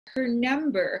her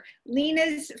number,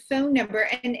 Lena's phone number,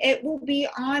 and it will be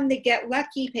on the Get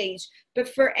Lucky page. But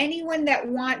for anyone that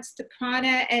wants the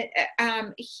prana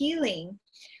healing,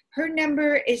 her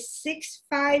number is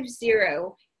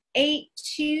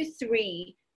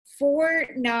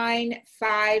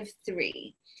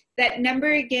 650-823-4953. That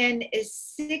number again is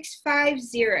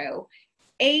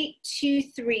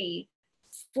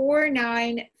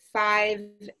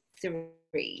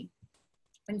 650-823-4953.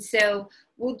 And so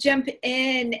we'll jump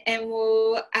in and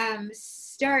we'll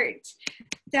start.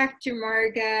 Dr.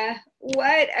 Marga,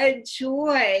 what a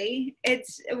joy.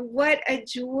 What a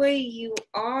joy you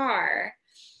are.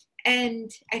 And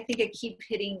I think I keep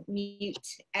hitting mute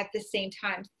at the same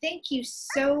time. Thank you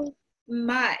so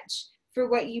much for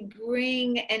what you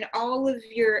bring and all of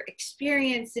your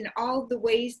experience and all the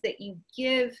ways that you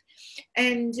give.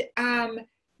 And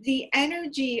the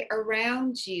energy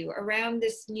around you, around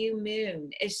this new moon,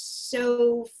 is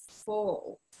so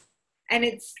full. And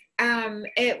it's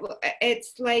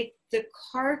like the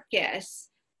carcass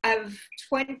of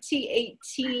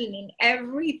 2018 and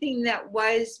everything that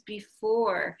was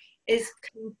before is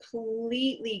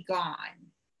completely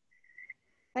gone.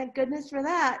 Thank goodness for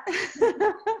that.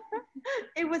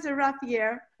 It was a rough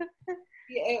year.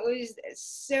 It was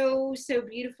so, so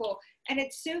beautiful. And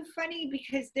it's so funny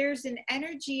because there's an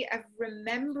energy of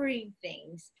remembering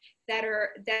things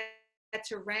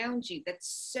that's around you that's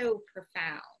so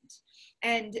profound.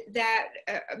 And that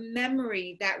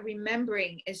memory, that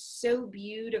remembering is so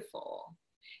beautiful.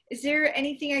 Is there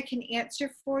anything I can answer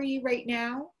for you right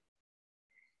now?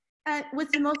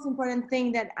 What's the most important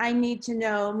thing that I need to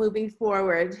know moving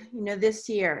forward, this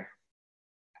year?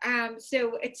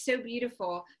 So it's so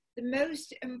beautiful. The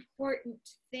most important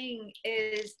thing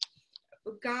is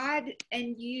God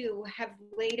and you have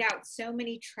laid out so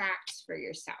many tracks for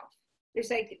yourself.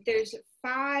 There's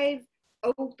 5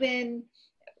 open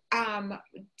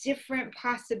different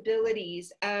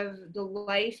possibilities of the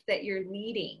life that you're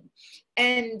leading.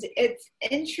 And it's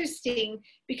interesting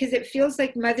because it feels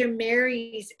like Mother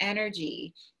Mary's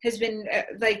energy has been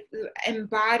like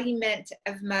embodiment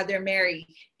of Mother Mary.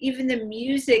 Even the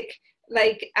music,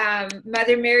 like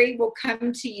Mother Mary will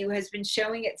come to you, has been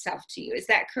showing itself to you. Is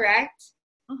that correct?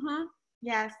 Mm-hmm.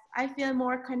 Yes, I feel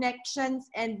more connections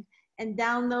and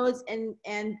downloads and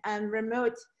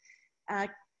remote,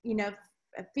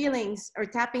 feelings or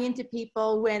tapping into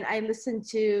people when I listen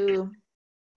to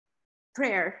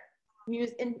prayer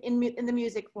in the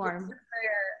music form.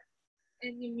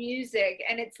 In the music,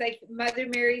 and it's like Mother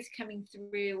Mary's coming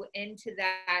through into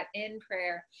that in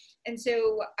prayer. And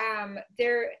so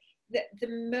the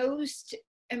most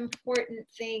important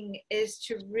thing is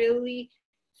to really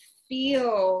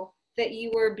feel that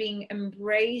you are being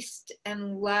embraced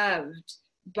and loved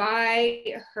by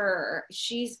her.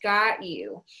 She's got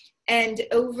you. And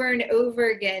over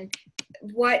again,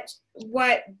 what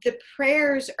the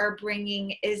prayers are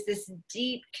bringing is this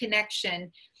deep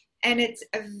connection. And it's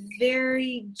a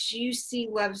very juicy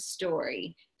love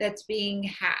story that's being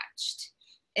hatched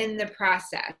in the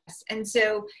process. And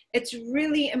so it's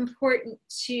really important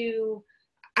to,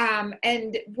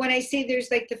 and when I say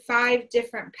there's like the 5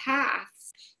 different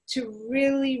paths, to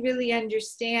really, really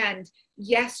understand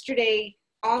yesterday,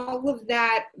 all of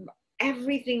that,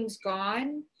 everything's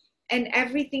gone and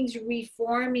everything's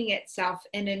reforming itself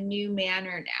in a new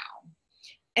manner now.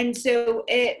 And so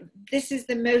this is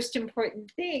the most important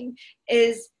thing,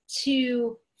 is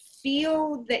to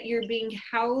feel that you're being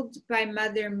held by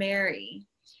Mother Mary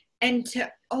and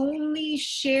to only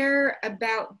share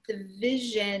about the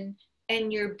vision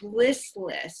and your bliss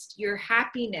list, your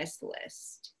happiness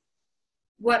list.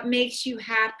 What makes you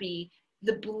happy,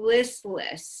 the bliss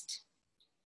list.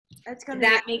 That's gonna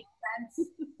that makes sense.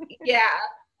 Yeah.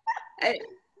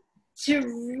 To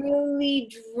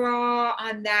really draw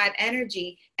on that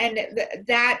energy, and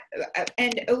that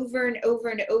and over and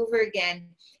over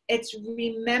again, it's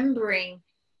remembering,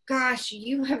 gosh,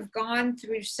 you have gone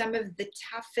through some of the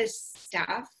toughest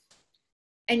stuff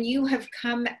and you have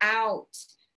come out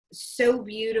so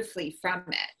beautifully from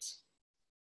it.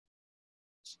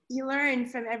 You learn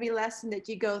from every lesson that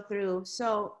you go through.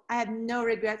 So I have no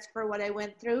regrets for what I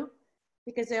went through,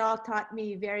 because they all taught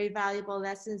me very valuable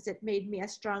lessons that made me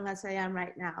as strong as I am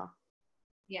right now.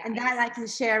 Yeah. And that I can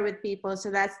share with people. So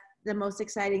that's the most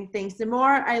exciting things. The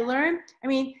more I learn,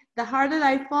 the harder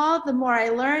I fall, the more I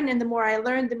learn, and the more I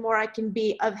learn, the more I can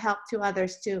be of help to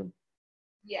others too.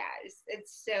 Yes,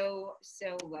 it's so,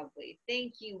 so lovely.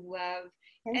 Thank you, love.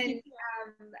 Thank you.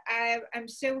 I'm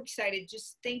so excited.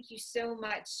 Just thank you so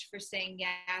much for saying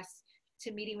yes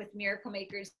to meeting with Miracle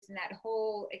Makers and that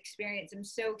whole experience. I'm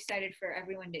so excited for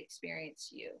everyone to experience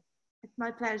you. It's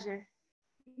my pleasure.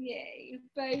 Yay.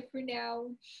 Bye for now.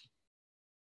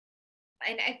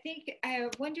 And I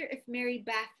wonder if Mary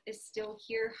Beth is still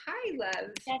here. Hi,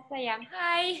 love. Yes, I am.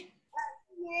 Hi.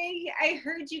 Yay. I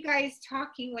heard you guys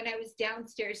talking when I was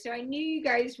downstairs, so I knew you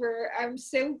guys were. I'm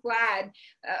so glad.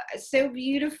 So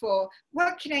beautiful.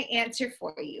 What can I answer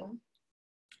for you?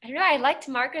 I don't know. I liked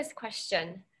Margaret's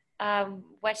question.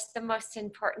 What's the most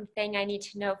important thing I need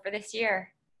to know for this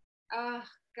year? Oh,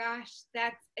 gosh,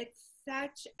 it's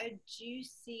such a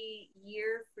juicy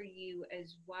year for you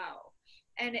as well.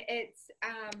 And it's,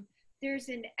 there's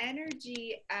an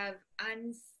energy of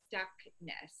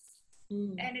unstuckness.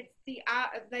 And it's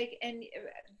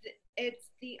it's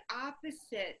the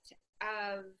opposite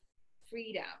of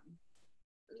freedom.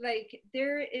 Like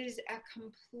there is a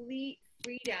complete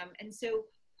freedom. And so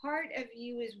part of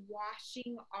you is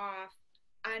washing off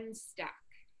unstuck.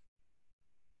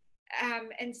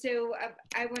 And so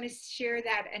I want to share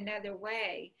that another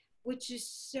way, which is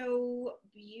so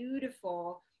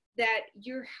beautiful that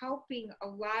you're helping a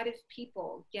lot of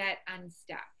people get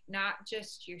unstuck, not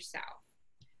just yourself.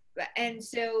 And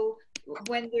so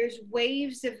when there's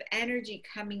waves of energy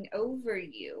coming over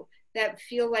you that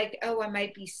feel like, oh, I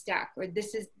might be stuck, or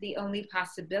this is the only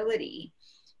possibility,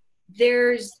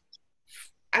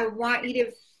 I want you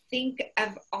to think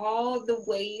of all the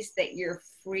ways that you're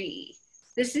free.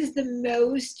 This is the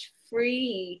most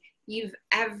free you've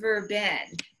ever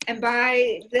been. And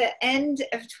by the end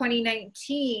of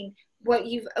 2019, what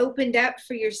you've opened up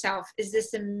for yourself is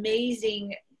this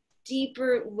amazing,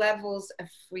 deeper levels of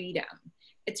freedom.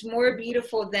 It's more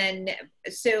beautiful than,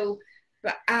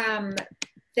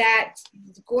 that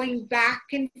going back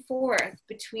and forth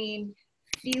between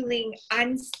feeling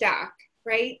unstuck,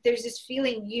 right? There's this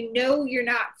feeling, you're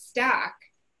not stuck,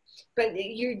 but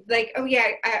you're like, oh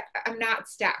yeah, I'm not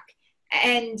stuck.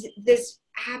 And this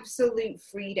absolute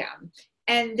freedom.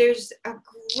 And there's a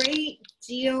great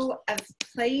deal of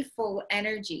playful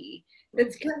energy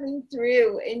that's coming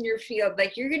through in your field.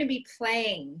 Like you're going to be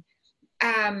playing.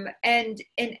 And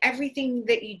in everything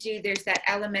that you do, there's that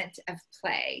element of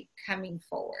play coming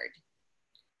forward.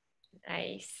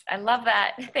 Nice. I love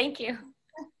that. Thank you.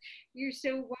 You're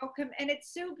so welcome. And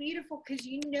it's so beautiful because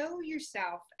you know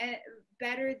yourself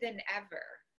better than ever.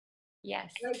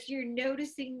 Yes. Like you're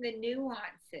noticing the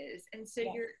nuances. And so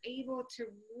you're able to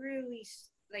really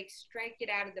like strike it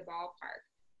out of the ballpark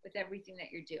with everything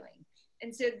that you're doing.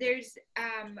 And so there's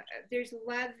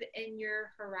love in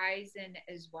your horizon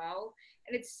as well.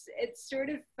 And it's sort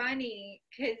of funny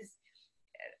because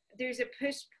there's a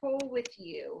push-pull with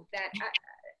you that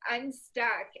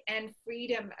unstuck and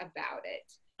freedom about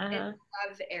it in the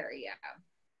love area.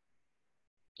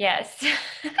 Yes.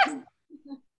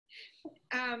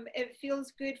 It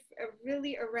feels good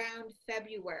really around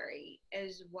February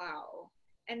as well.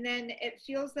 And then it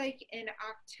feels like in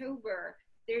October,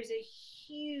 there's a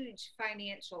huge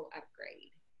financial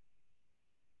upgrade.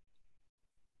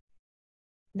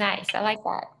 Nice. I like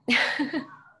that.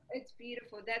 It's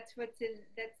beautiful. That's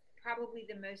probably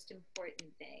the most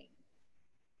important thing.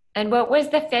 And what was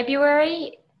the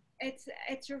February? It's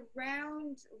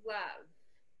around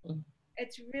love.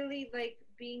 It's really like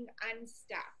being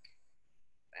unstuck,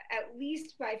 at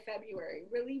least by February,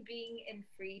 really being in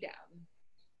freedom.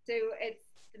 So it's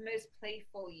the most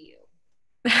playful you.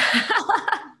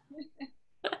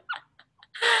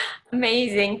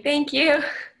 Amazing. Thank you. You're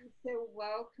so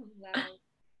welcome, love.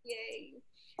 Yay.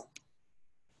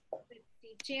 Let's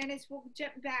see. Janice, we'll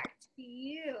jump back to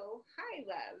you. Hi,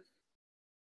 love.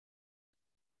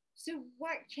 So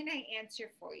what can I answer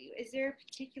for you? Is there a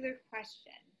particular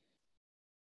question?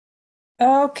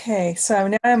 Okay, so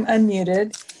now I'm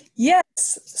unmuted.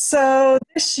 Yes, so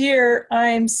this year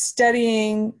I'm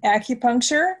studying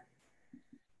acupuncture,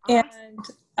 and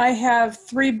I have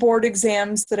 3 board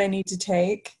exams that I need to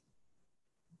take.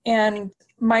 And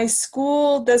my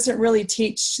school doesn't really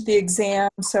teach the exam,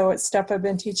 so it's stuff I've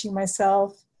been teaching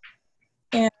myself.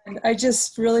 And I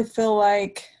just really feel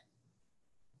like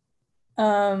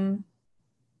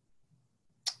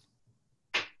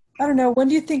I don't know, when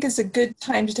do you think is a good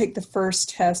time to take the first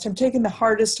test? I'm taking the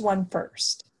hardest one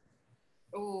first.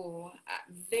 Oh,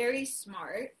 very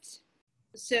smart.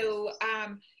 So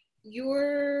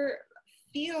your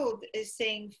field is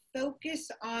saying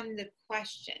focus on the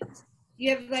questions.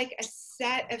 You have like a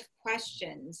set of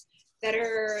questions that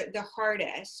are the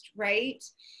hardest, right?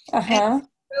 And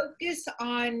focus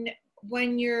on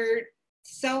when you're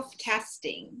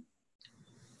self-testing.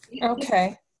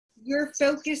 Okay. Your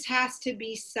focus has to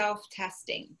be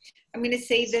self-testing. I'm going to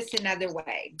say this another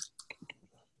way.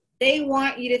 They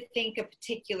want you to think a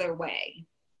particular way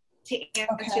to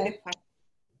answer the question.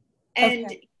 And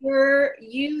Okay.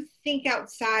 you think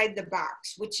outside the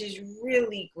box, which is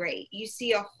really great. You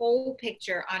see a whole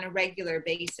picture on a regular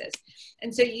basis.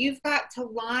 And so you've got to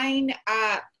line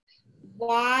up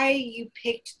why you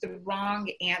picked the wrong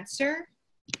answer.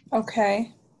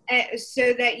 Okay.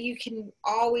 So that you can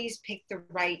always pick the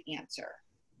right answer.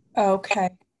 Okay.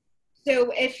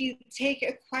 So if you take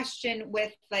a question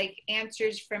with like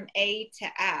answers from A to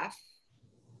F,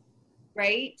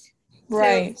 right?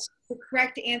 Right. So the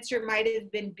correct answer might have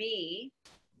been B.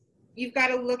 You've got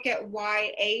to look at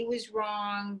why A was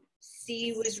wrong,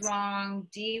 C was wrong,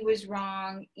 D was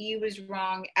wrong, E was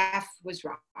wrong, F was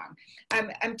wrong.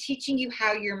 I'm teaching you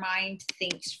how your mind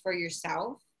thinks for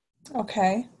yourself.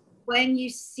 Okay. When you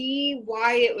see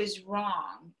why it was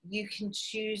wrong, you can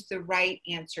choose the right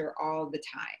answer all the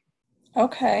time.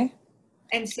 Okay.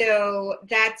 And so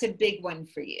that's a big one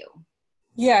for you.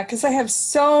 Yeah, because I have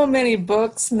so many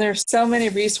books and there's so many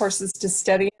resources to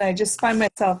study. And I just find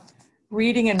myself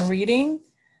reading and reading.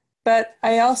 But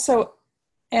I also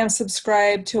am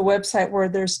subscribed to a website where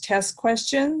there's test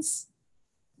questions.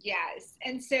 Yes.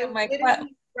 And so My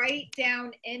literally write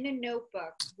down in a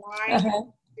notebook why Uh-huh.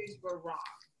 the answers were wrong.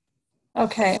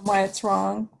 Okay, why it's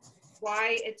wrong.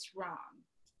 Why it's wrong.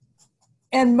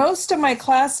 And most of my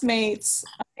classmates,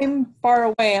 I'm far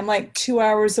away. I'm like 2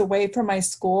 hours away from my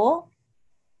school.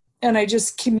 And I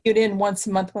just commute in once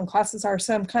a month when classes are.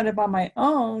 So I'm kind of on my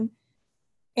own.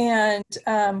 And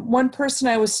one person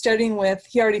I was studying with,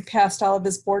 he already passed all of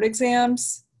his board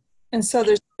exams. And so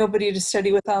there's nobody to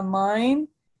study with online.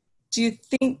 Do you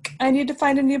think I need to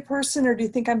find a new person, or do you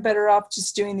think I'm better off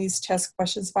just doing these test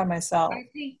questions by myself? I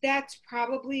think that's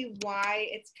probably why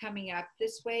it's coming up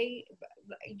this way.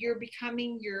 You're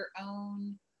becoming your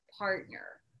own partner.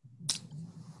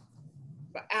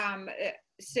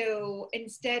 So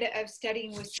instead of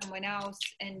studying with someone else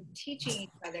and teaching each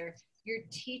other, you're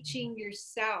teaching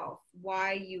yourself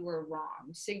why you were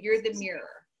wrong. So you're the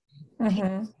mirror.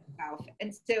 Mm-hmm.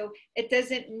 And so it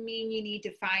doesn't mean you need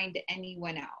to find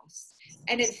anyone else.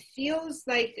 And it feels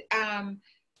like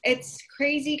it's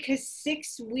crazy because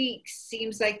 6 weeks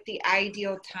seems like the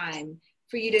ideal time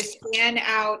for you to span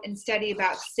out and study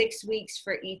about 6 weeks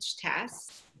for each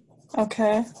test.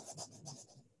 Okay.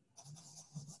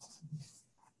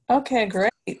 Okay,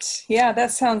 great. Yeah,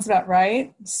 that sounds about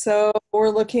right. So we're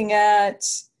looking at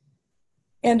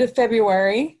end of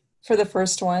February for the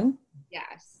first one.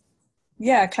 Yes.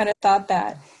 Yeah, I kind of thought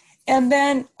that. And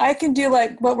then I can do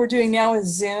like what we're doing now with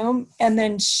Zoom and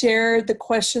then share the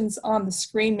questions on the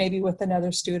screen maybe with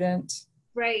another student.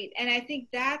 Right. And I think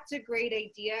that's a great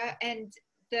idea. And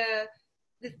the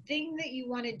thing that you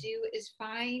want to do is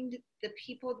find the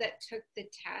people that took the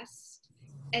test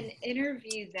and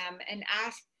interview them and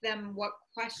ask them what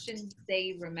questions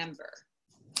they remember.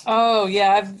 Oh,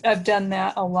 yeah, I've done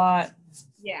that a lot.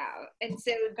 Yeah. And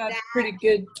so Got that's pretty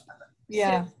good.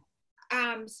 Yeah. So,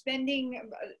 spending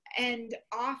and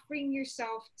offering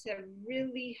yourself to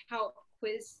really help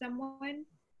quiz someone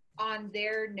on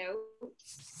their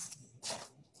notes.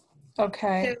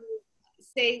 Okay. So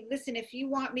say, listen, if you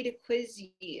want me to quiz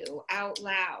you out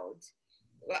loud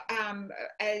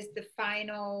as the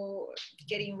final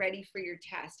getting ready for your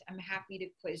test, I'm happy to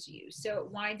quiz you. So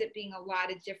it winds up being a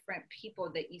lot of different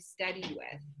people that you study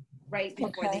with right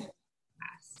before they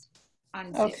class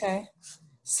on Zoom. Okay.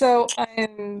 So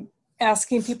I'm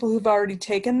asking people who've already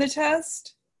taken the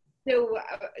test.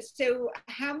 So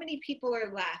how many people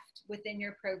are left within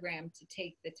your program to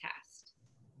take the test?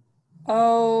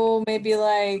 Oh, maybe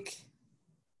like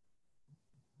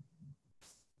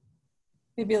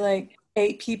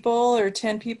 8 people or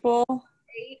 10 people.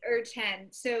 8 or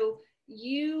 10. So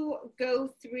you go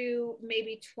through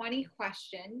maybe 20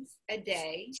 questions a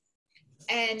day,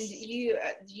 and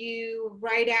you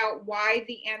write out why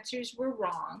the answers were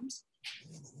wrong,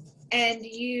 and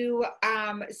you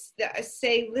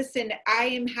say, listen, I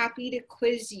am happy to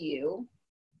quiz you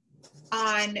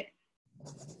on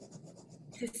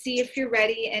to see if you're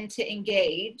ready and to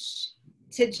engage,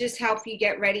 to just help you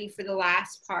get ready for the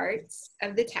last parts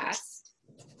of the test.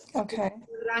 Okay.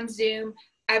 On Zoom,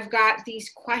 I've got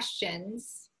these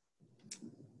questions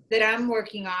that I'm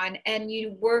working on, and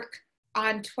you work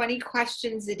on 20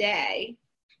 questions a day.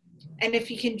 And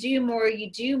if you can do more, you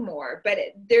do more. But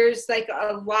there's like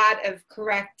a lot of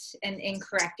correct and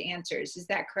incorrect answers. Is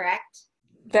that correct?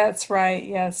 That's right.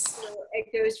 Yes. So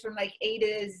it goes from like A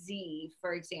to Z,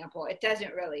 for example. It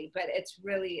doesn't really, but it's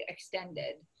really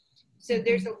extended. So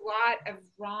there's a lot of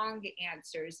wrong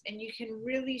answers, and you can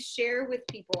really share with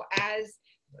people as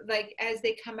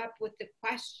they come up with the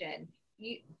question,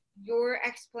 your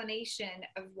explanation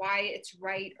of why it's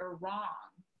right or wrong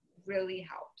really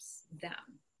helps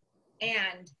them.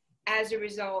 And as a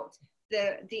result,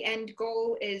 the end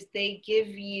goal is they give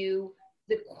you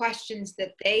the questions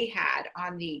that they had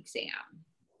on the exam.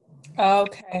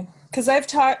 Okay. Because I've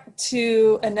talked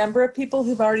to a number of people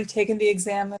who've already taken the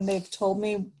exam and they've told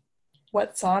me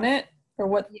what's on it or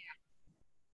what. Yeah.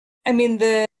 I mean,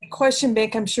 the question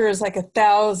bank, I'm sure, is like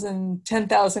 1,000,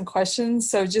 10,000 questions.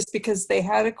 So just because they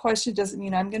had a question doesn't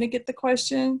mean I'm going to get the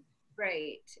question.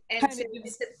 Right. And Kind so of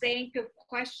it's a bank of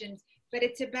questions, but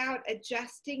it's about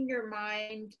adjusting your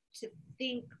mind to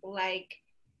think like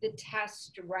the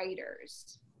test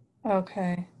writers.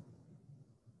 Okay.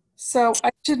 So I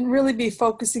shouldn't really be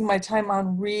focusing my time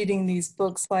on reading these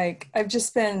books. Like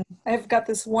I've got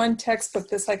this one textbook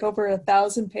that's like over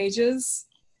 1,000 pages.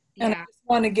 And I Yeah. just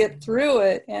want to get through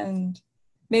it, and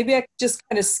maybe I could just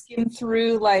kind of skim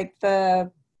through like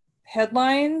the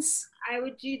headlines. I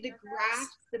would do the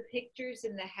graphs, the pictures,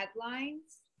 and the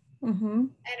headlines. Mm-hmm.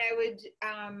 And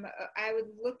I would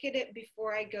look at it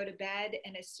before I go to bed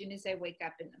and as soon as I wake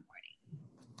up in the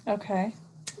morning. Okay.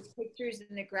 The pictures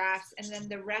and the graphs, and then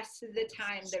the rest of the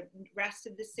time, the rest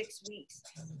of the 6 weeks,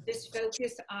 just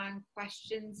focus on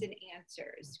questions and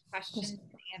answers. Questions and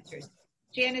answers.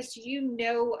 Janice, you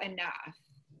know enough.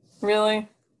 Really?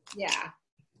 Yeah.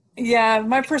 Yeah,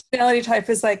 my personality type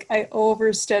is like I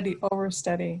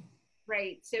overstudy.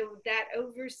 Right. So that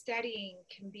overstudying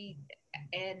can be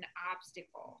an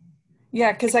obstacle.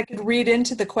 Yeah, because I could read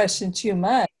into the question too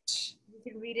much. You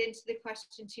can read into the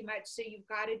question too much, so you've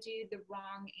got to do the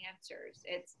wrong answers.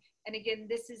 And again,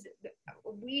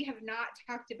 we have not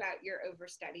talked about your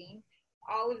overstudying.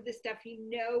 All of the stuff,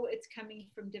 it's coming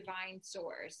from divine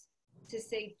source to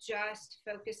say just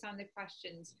focus on the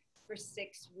questions for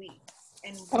 6 weeks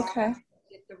and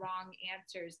get the wrong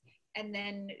answers, and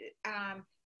then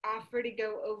offer to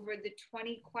go over the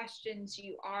 20 questions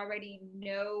you already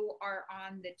know are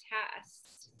on the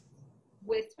test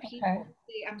with people.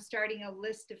 Okay. I'm starting a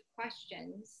list of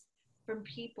questions from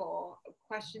people,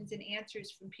 questions and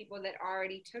answers from people that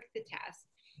already took the test.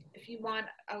 If you want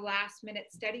a last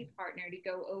minute study partner to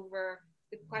go over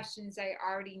the questions I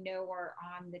already know are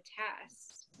on the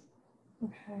test.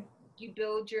 Okay. You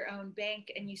build your own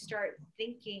bank and you start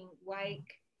thinking like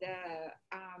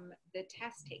the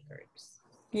test takers.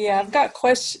 Yeah, I've got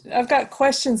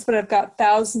questions, but I've got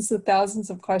thousands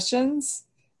of questions.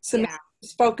 So maybe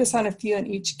just focus on a few in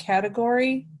each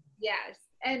category. Yes.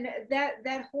 And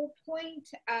that whole point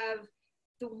of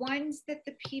the ones that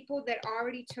the people that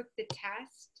already took the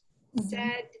test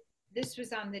said this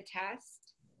was on the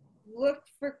test, look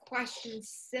for questions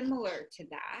similar to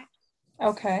that.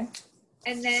 Okay.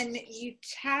 And then you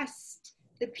test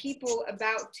the people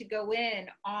about to go in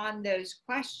on those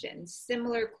questions,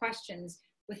 similar questions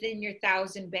within your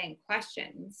 1,000 bank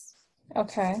questions.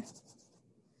 Okay.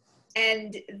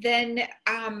 And then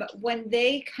when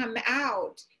they come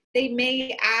out, they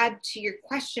may add to your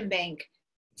question bank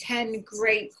 10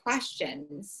 great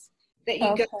questions that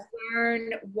you go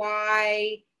learn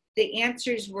why the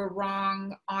answers were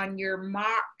wrong on your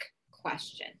mock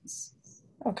questions.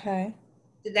 Okay.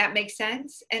 Did that make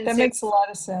sense? And that makes a lot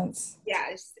of sense.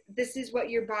 Yes. This is what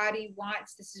your body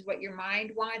wants. This is what your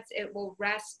mind wants. It will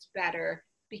rest better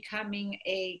becoming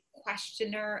a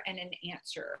questioner and an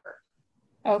answerer.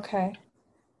 Okay.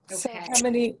 So how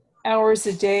many hours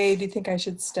a day do you think I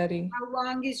should study? How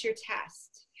long is your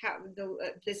test?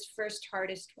 This first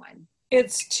hardest one?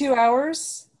 It's 2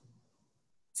 hours.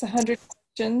 It's 100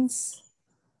 questions.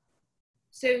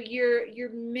 So your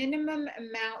minimum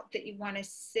amount that you want to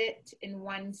sit in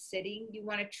one sitting, you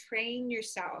want to train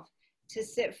yourself to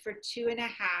sit for 2.5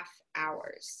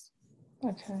 hours.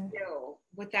 Okay. So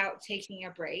without taking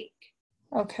a break.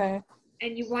 Okay.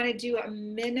 And you want to do a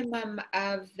minimum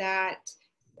of that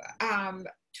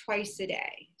twice a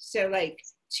day. So like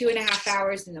 2.5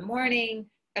 hours in the morning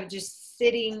of just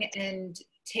sitting and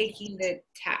taking the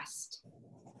test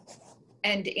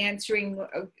and answering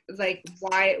like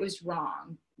why it was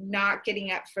wrong, not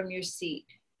getting up from your seat,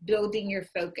 building your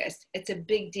focus. It's a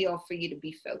big deal for you to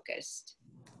be focused.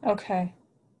 Okay.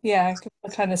 Yeah, I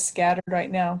feel kind of scattered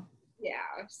right now.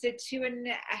 Yeah, so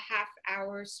 2.5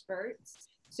 hour spurts,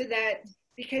 so that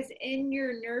because in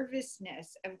your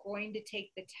nervousness of going to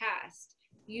take the test,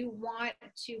 you want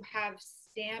to have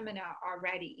stamina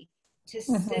already to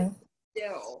sit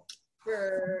still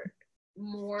for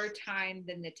more time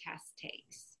than the test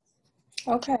takes.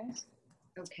 Okay.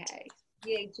 Okay.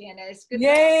 Yay, Janice. Good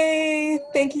Yay!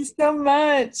 Luck. Thank you so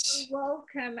much. You're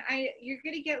welcome. You're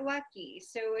going to get lucky,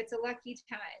 so it's a lucky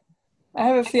time. I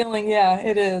have a feeling, yeah,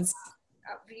 it is.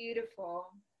 Oh, beautiful.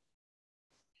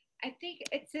 I think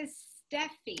it says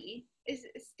Steffi. Is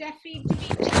Steffi, do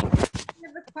you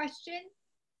have a question?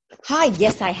 Hi,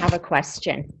 yes, I have a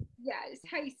question. Yes.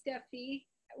 Hi, Steffi.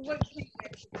 What can I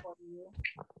answer for you?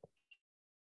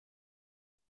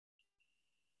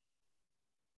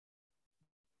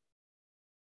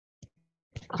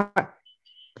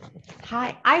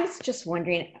 Hi, I was just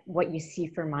wondering what you see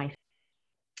for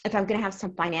if I'm going to have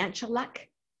some financial luck.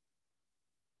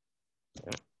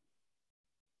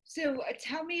 So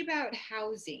tell me about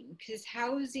housing, because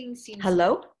housing seems.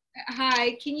 Hello?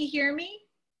 Hi, can you hear me?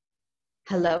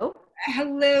 Hello?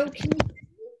 Hello, can you?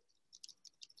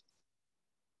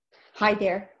 Hi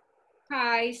there.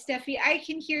 Hi, Steffi. I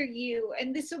can hear you,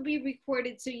 and this will be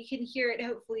recorded so you can hear it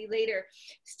hopefully later.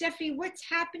 Steffi, what's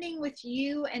happening with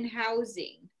you and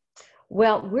housing?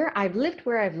 Well, I've lived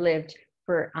for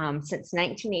since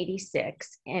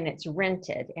 1986, and it's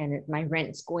rented, and my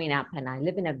rent's going up, and I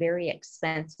live in a very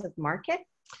expensive market.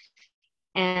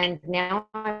 And now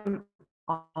I'm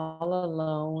all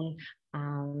alone.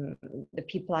 The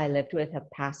people I lived with have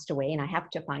passed away, and I have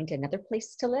to find another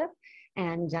place to live.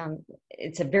 And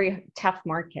it's a very tough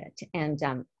market. And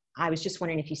I was just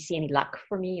wondering if you see any luck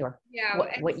for me, or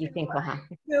what you think will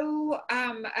happen.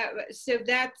 So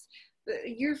that's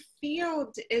your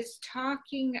field is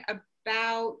talking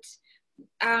about.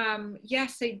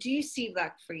 Yes, I do see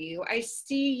luck for you. I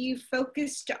see you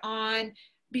focused on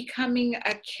becoming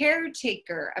a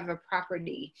caretaker of a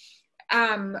property,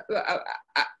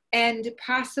 and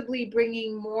possibly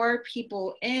bringing more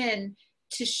people in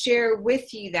to share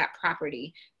with you that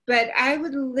property. But I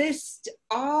would list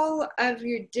all of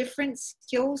your different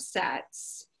skill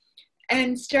sets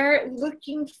and start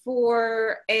looking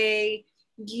for a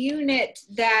unit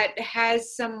that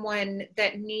has someone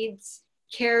that needs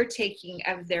caretaking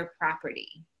of their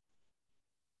property.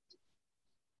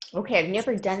 Okay, I've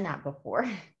never done that before.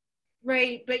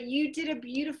 Right, but you did a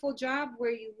beautiful job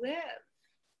where you live.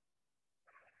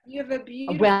 You have a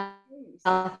beautiful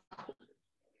place.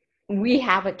 We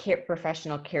have a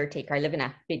professional caretaker. I live in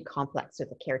a big complex with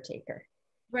a caretaker.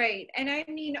 Right, and I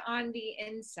mean on the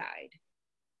inside.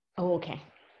 Oh, okay.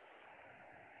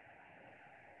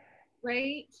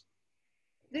 Right?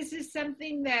 This is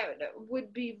something that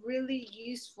would be really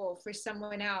useful for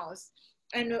someone else.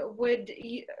 And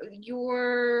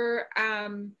you're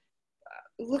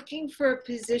looking for a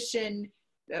position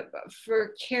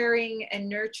for caring and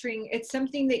nurturing. It's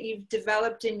something that you've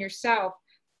developed in yourself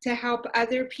to help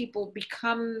other people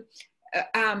become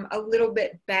a little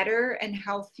bit better and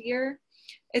healthier.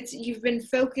 You've been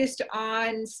focused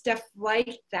on stuff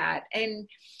like that, and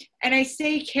I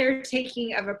say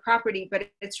caretaking of a property, but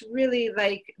it's really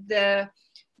like the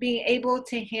being able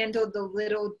to handle the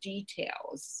little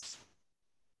details.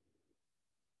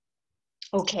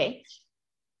 Okay.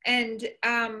 And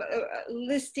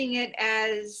listing it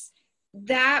as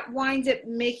that winds up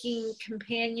making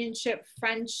companionship,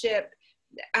 friendship,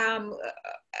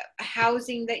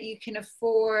 housing that you can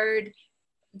afford,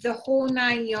 the whole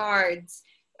 9 yards.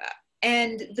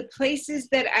 And the places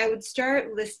that I would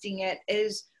start listing it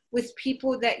is with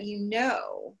people that you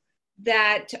know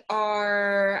that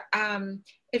are,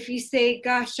 if you say,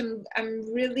 gosh,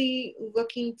 I'm really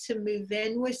looking to move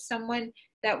in with someone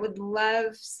that would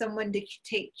love someone to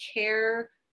take care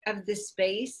of the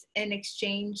space in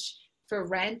exchange for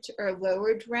rent or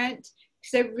lowered rent,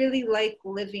 because I really like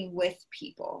living with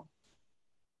people.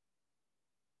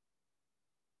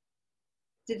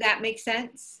 Did that make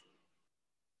sense?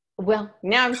 Well,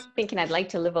 now I'm thinking I'd like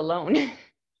to live alone. A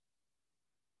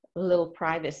little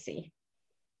privacy.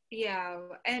 Yeah,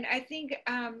 and I think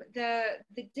the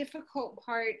difficult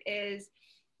part is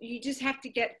you just have to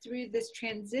get through this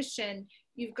transition.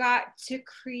 You've got to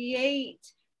create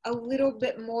a little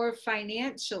bit more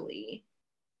financially.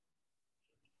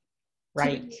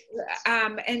 Right.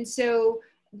 And so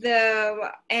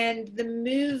the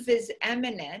move is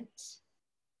imminent.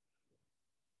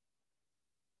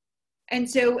 And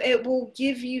so it will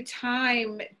give you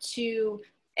time to,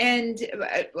 and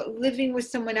living with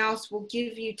someone else will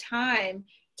give you time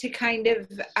to kind of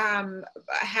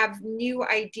have new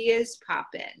ideas pop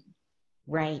in.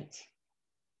 Right.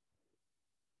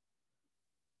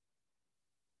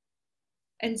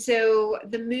 And so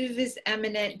the move is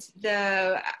imminent.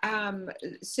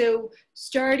 So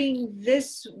starting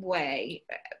this way,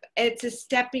 it's a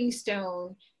stepping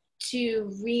stone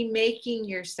to remaking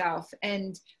yourself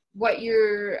and what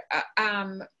you're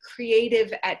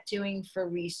creative at doing for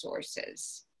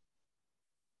resources.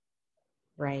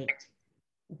 Right.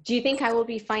 Do you think I will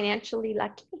be financially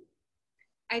lucky?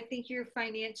 I think you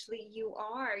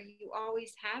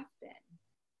always have been.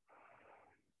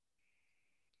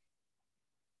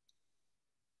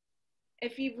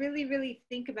 If you really, really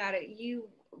think about it,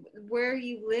 where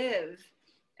you live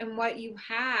and what you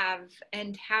have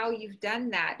and how you've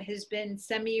done that has been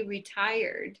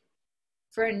semi-retired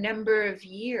for a number of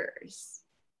years.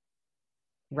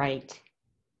 Right.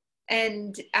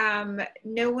 And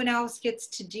no one else gets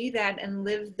to do that and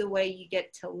live the way you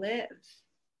get to live.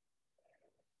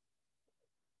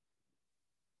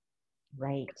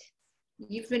 Right.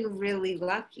 You've been really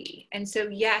lucky. And so,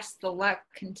 yes, the luck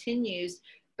continues,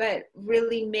 but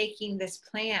really making this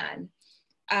plan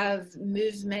of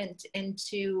movement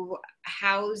into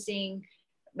housing,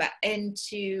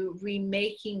 into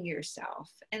remaking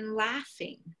yourself and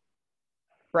laughing.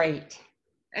 Right.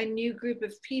 A new group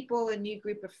of people, a new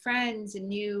group of friends, a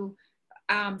new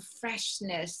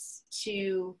freshness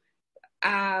to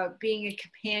being a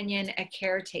companion, a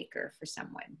caretaker for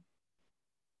someone.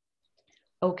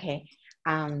 Okay.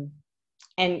 And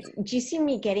do you see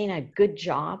me getting a good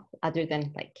job other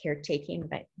than like caretaking,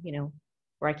 but you know,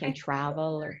 where I can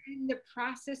travel? Or in the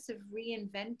process of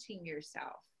reinventing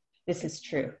yourself. This is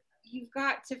true. You've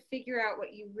got to figure out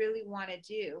what you really want to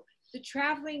do. The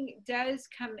traveling does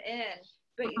come in,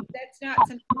 but that's not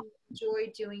something you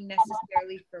enjoy doing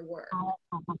necessarily for work.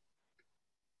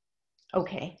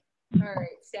 Okay. All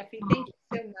right, Steffi, thank you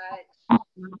so much.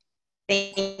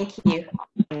 Thank you.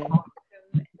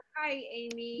 Hi,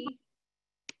 Amy.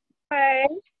 Hi.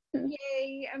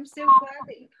 Yay, I'm so glad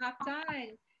that you popped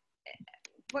on.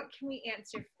 What can we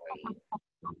answer for you?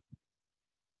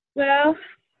 Well,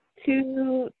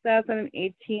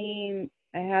 2018,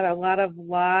 I had a lot of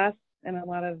loss and a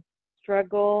lot of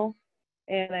struggle,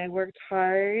 and I worked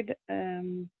hard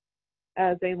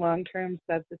as a long-term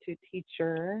substitute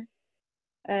teacher,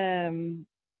 you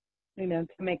know,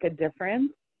 to make a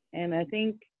difference. And I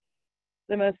think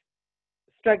the most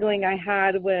struggling I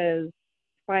had was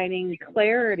finding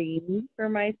clarity for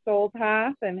my soul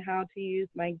path and how to use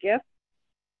my gifts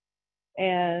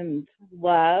and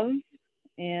love.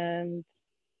 And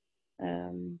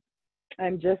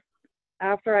I'm just,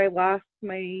 after I lost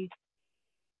my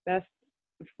best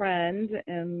friend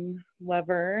and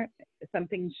lover,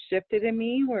 something shifted in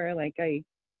me where like I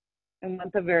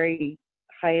want the very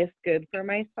highest good for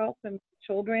myself and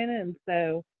children. And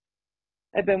so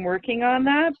I've been working on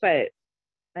that, but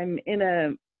I'm in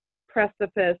a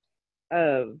precipice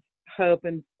of hope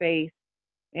and faith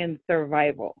and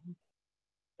survival.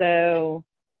 So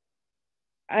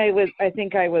I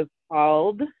think I was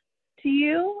called to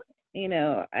you. You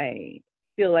know, I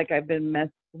feel like I've been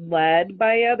misled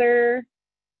by other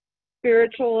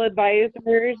spiritual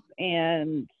advisors,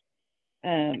 and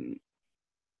I'm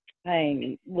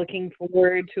looking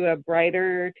forward to a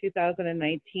brighter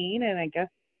 2019. And I guess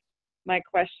my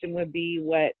question would be,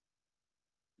 what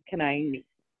can I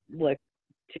look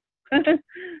to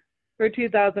for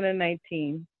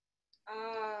 2019?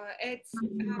 It's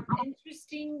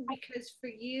interesting because for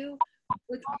you,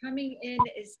 what's coming in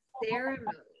is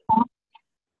ceremony.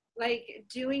 Like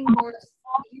doing more,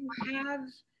 you have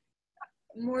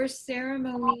more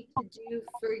ceremony to do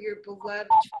for your beloved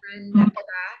friend that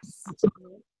passed.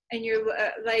 And you're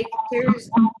like,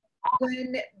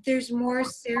 there's more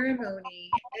ceremony.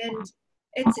 And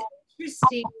it's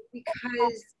interesting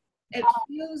because it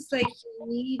feels like you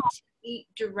need to eat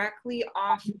directly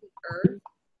off the earth.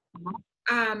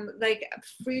 Like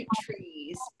fruit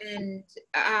trees, and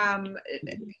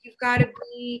you've got to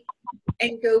be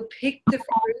and go pick the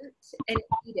fruit and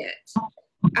eat it.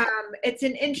 It's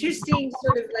an interesting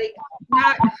sort of like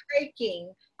not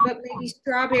hiking, but maybe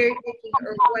strawberry picking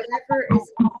or whatever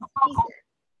is in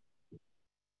season.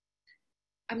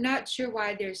 I'm not sure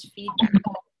why there's feedback.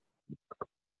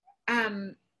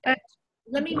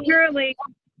 Let me Surely.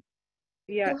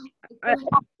 Yeah, I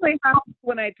actually have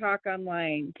when I talk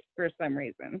online for some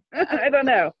reason. I don't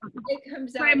know. It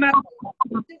comes out.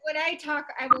 So when I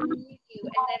talk, I will mute you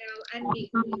and then I'll unmute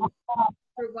you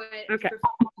for one. Okay. Does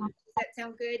that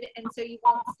sound good? And so you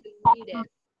won't stay muted.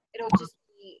 It'll just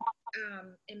be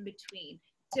in between.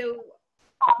 So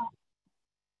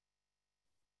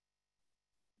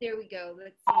there we go.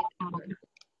 Let's see if it works.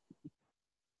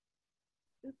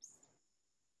 Oops.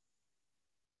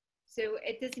 So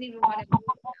it doesn't even want to move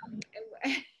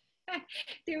now.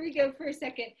 There we go for a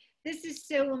second. This is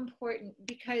so important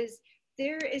because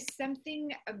there is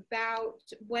something about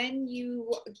when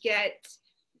you get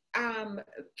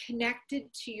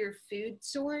connected to your food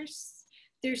source,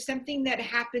 there's something that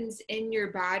happens in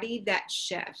your body that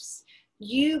shifts.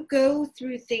 You go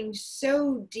through things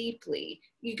so deeply.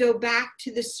 You go back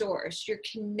to the source. You're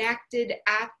connected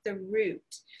at the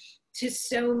root to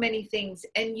so many things,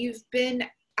 and you've been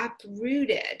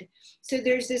uprooted. So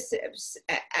there's this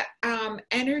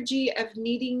energy of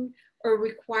needing or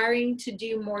requiring to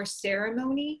do more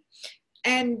ceremony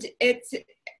And it's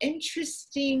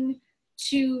interesting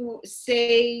to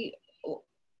say,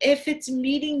 if it's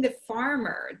meeting the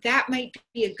farmer, that might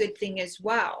be a good thing as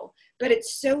well. But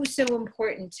it's so, so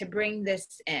important to bring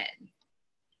this in.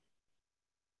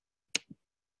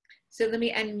 So let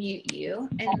me unmute you.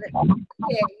 And okay, I'm going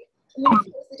to close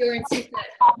the door and see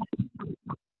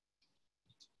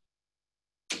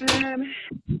that.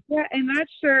 Yeah, I'm not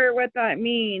sure what that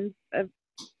means.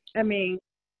 I mean,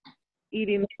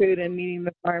 eating food and meeting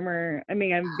the farmer. I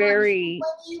mean, I'm very...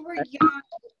 When you were young,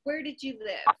 where did you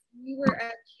live? You were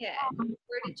a kid.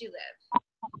 Where did you live?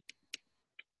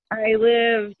 I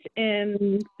lived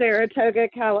in Saratoga,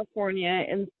 California,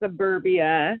 in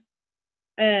suburbia.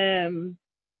 And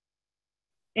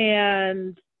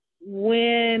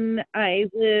when I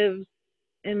lived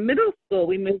in middle school,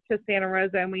 we moved to Santa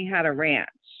Rosa and we had a ranch.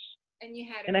 And you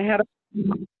had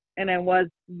and I was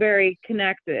very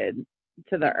connected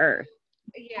to the earth.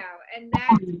 Yeah, and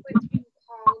that's what's being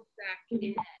called back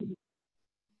in.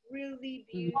 Really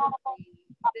beautifully,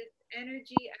 this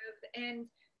energy of, and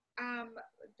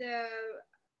the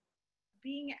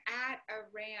being at a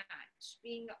ranch,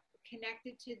 being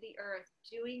connected to the earth,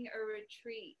 doing a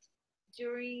retreat,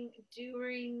 doing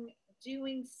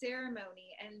ceremony,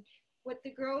 and what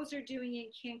the girls are doing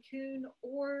in Cancun,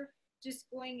 or just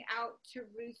going out to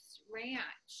Ruth's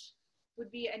ranch would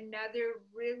be another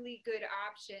really good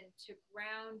option to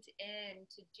ground in,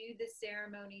 to do the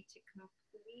ceremony, to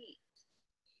complete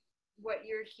what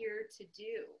you're here to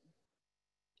do.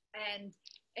 And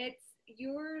it's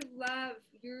your love,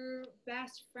 your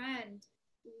best friend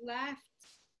left.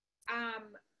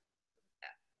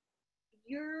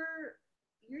 You're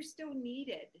still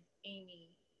needed,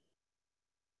 Amy.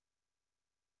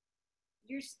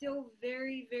 You're still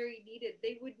very, very needed.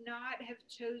 They would not have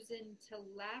chosen to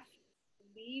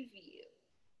leave you.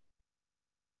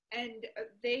 And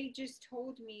they just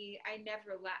told me I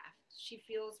never left. She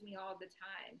feels me all the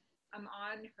time. I'm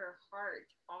on her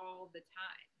heart all the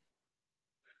time.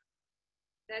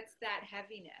 That's that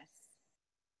heaviness.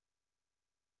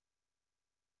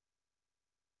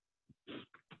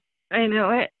 I know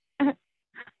it.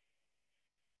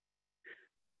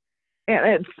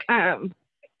 And it's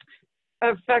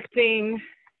affecting,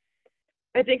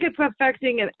 I think it's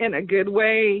affecting it in a good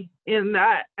way, in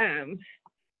that I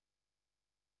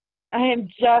am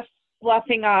just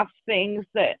sloughing off things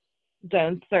that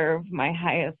don't serve my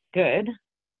highest good.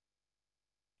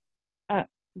 But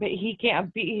he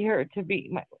can't be here to be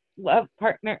my love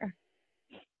partner.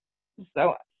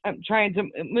 So I'm trying to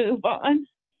move on.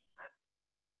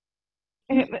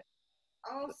 And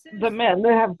the men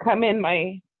that have come in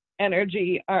my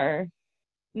energy are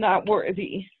not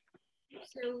worthy.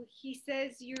 So he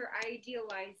says you're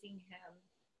idealizing him.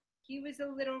 He was a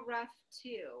little rough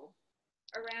too,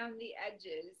 around the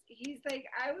edges. He's like,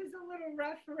 I was a little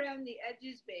rough around the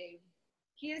edges, babe.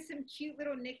 He has some cute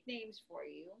little nicknames for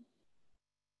you.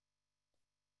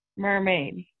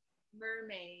 Mermaid.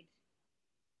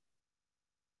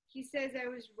 He says I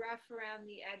was rough around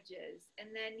the edges.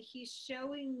 And then he's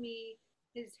showing me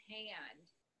his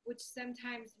hand, which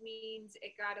sometimes means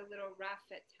it got a little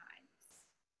rough at times,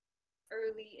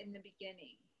 early in the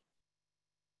beginning.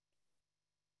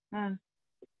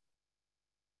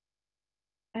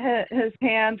 His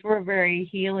hands were very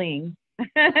healing.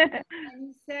 And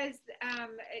he says,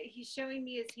 he's showing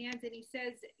me his hands, and he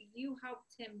says, you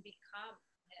helped him become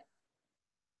him.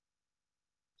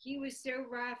 He was so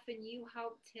rough, and you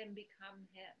helped him become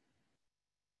him.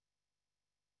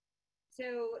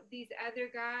 So these other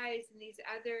guys and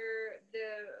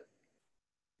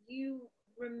you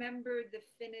remember the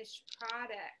finished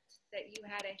product that you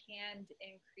had a hand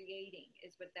in creating,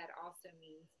 is what that also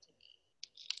means to me.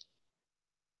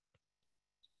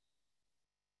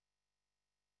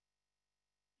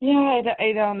 Yeah,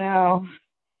 I don't know.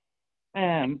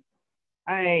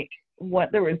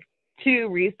 There was 2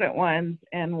 recent ones,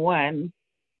 and one,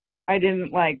 I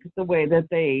didn't like the way that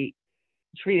they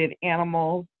treated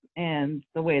animals and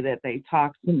the way that they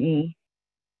talked to me.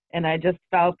 And I just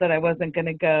felt that I wasn't going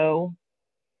to go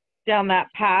down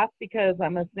that path because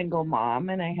I'm a single mom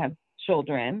and I have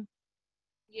children.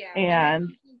 Yeah.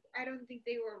 And I don't think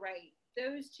they were right.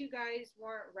 Those 2 guys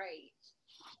weren't right.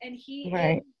 And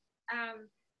right.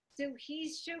 So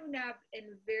he's shown up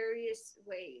in various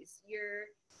ways.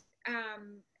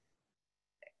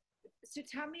 So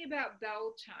tell me about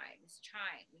bell chimes.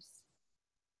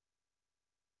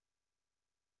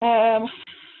 I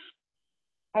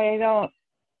don't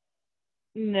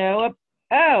know.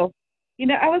 Oh,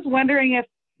 I was wondering if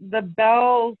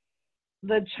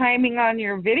the chiming on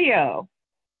your video,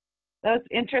 that's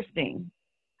interesting.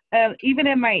 even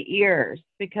in my ears,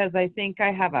 because I think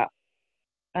I have a,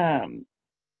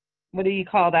 what do you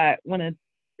call that when it's,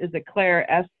 is it clair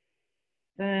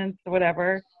essence or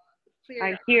whatever?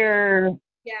 Clear.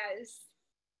 Yes.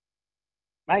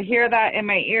 I hear that in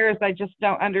my ears. I just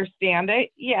don't understand it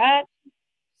yet.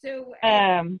 So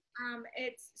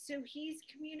it's so he's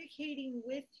communicating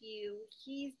with you.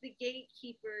 He's the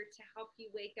gatekeeper to help you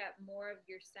wake up more of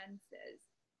your senses.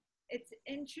 It's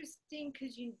interesting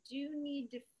because you do need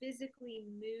to physically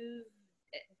move,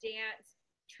 dance,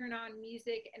 turn on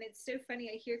music, and it's so funny.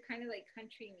 I hear kind of like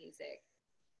country music,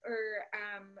 or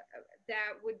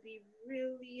that would be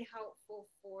really helpful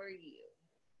for you.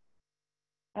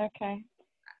 Okay.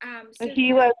 So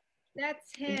he was.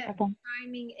 That's him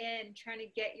chiming in, trying to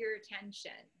get your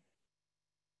attention.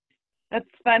 That's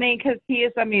funny because he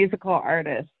is a musical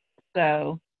artist.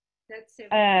 So. That's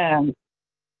so.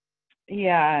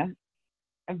 Yeah.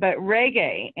 But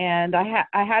reggae, and I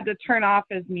had to turn off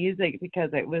his music because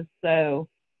it was so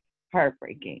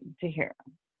heartbreaking to hear.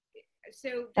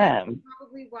 So that's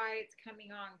probably why it's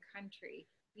coming on country.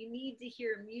 You need to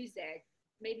hear music,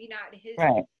 maybe not his.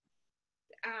 Right.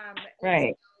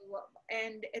 Right.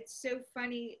 And it's so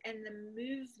funny, and the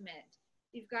movement.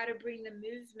 You've got to bring the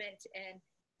movement in.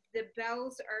 The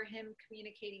bells are him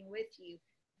communicating with you.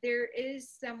 There is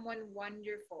someone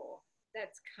wonderful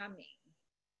that's coming.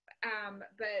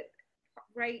 But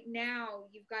right now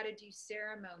you've got to do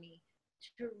ceremony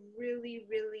to really,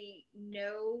 really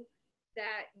know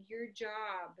that your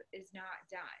job is not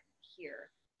done here.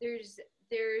 There's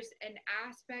an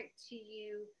aspect to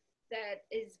you that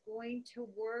is going to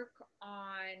work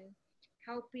on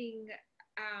helping,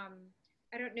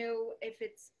 I don't know if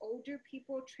it's older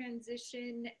people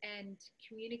transition and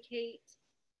communicate,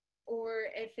 or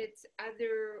if it's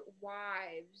other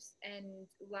wives and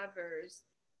lovers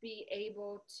be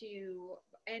able to,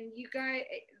 and you guys,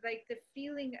 like the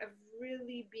feeling of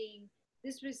really being,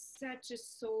 this was such a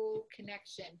soul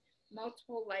connection,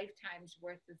 multiple lifetimes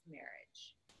worth of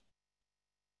marriage.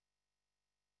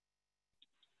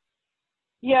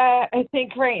 Yeah, I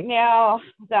think right now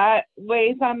that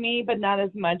weighs on me, but not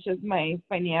as much as my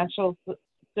financial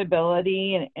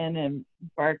stability and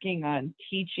embarking on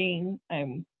teaching.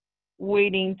 I'm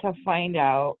waiting to find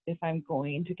out if I'm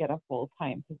going to get a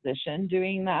full-time position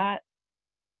doing that.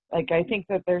 Like, I think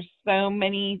that there's so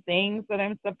many things that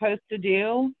I'm supposed to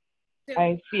do. So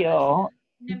I feel.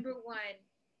 Number one,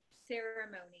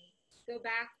 ceremony. Go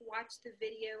back, watch the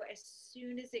video as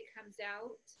soon as it comes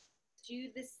out.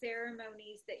 Do the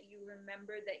ceremonies that you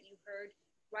remember that you heard.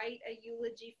 Write a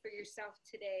eulogy for yourself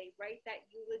today. Write that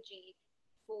eulogy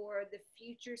for the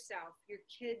future self, your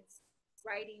kids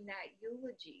writing that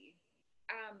eulogy.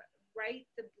 Write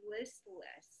the bliss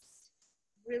list.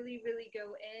 Really, really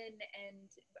go in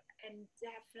and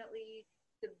definitely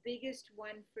the biggest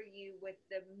one for you with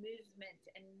the movement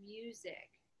and music,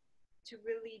 to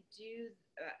really do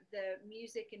the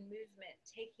music and movement,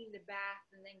 taking the bath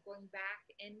and then going back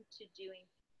into doing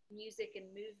music and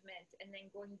movement, and then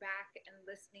going back and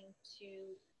listening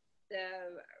to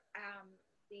the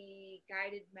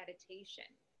guided meditation.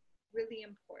 Really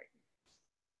important.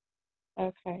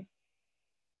 Okay.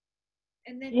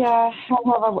 And then yeah, I have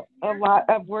a lot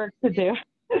of work to do.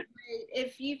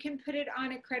 If you can put it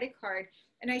on a credit card,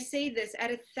 and I say this,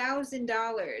 at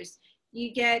 $1,000,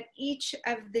 you get each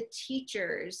of the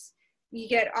teachers, you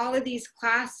get all of these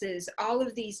classes, all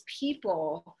of these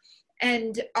people,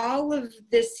 and all of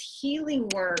this healing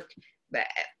work,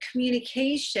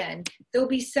 communication. There'll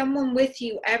be someone with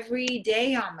you every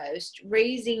day almost,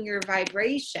 raising your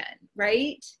vibration,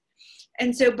 right?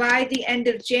 And so by the end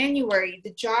of January,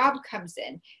 the job comes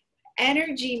in.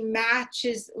 Energy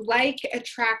matches, like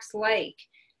attracts like.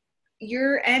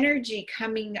 Your energy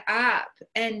coming up,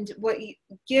 and what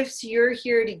gifts you're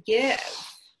here to give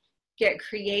get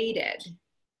created.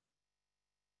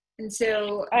 And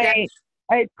so I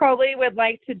probably would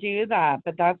like to do that,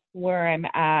 but that's where I'm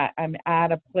at. I'm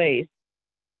at a place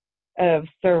of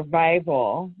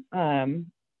survival. And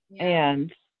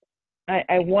I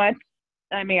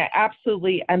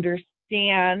absolutely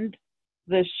understand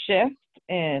the shift,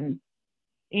 and,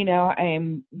 you know,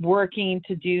 I'm working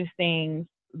to do things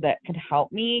that can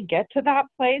help me get to that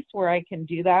place where I can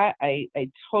do that. I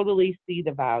totally see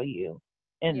the value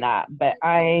in that, but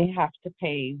I have to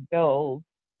pay bills.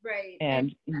 Right.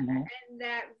 And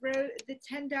that the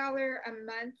 $10 a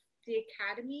month, the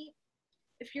Academy,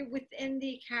 if you're within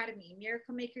the Academy,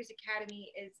 Miracle Makers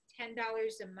Academy is $10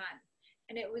 a month.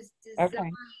 And it was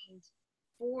designed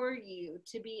for you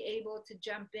to be able to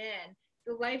jump in.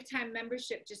 The lifetime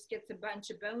membership just gets a bunch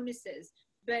of bonuses,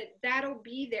 but that'll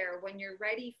be there when you're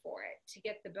ready for it to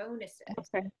get the bonuses.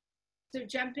 Okay. So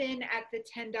jump in at the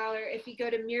 $10. If you go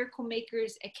to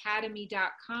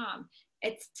miraclemakersacademy.com,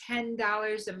 it's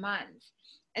 $10 a month.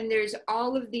 And there's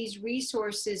all of these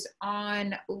resources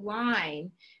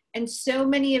online. And so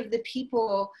many of the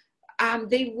people,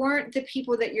 they weren't the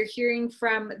people that you're hearing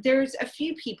from. There's a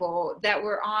few people that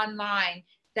were online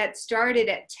that started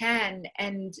at 10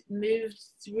 and moved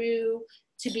through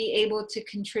to be able to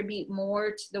contribute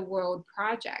more to the world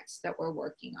projects that we're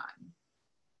working on.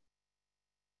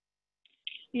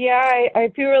 Yeah, I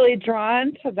feel really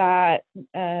drawn to that.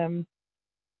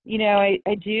 You know,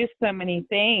 I do so many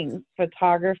things,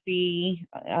 photography,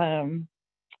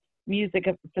 music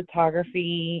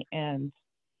photography, and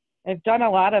I've done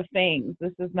a lot of things.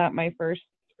 This is not my first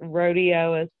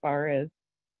rodeo as far as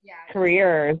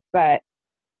careers, but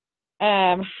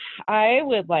I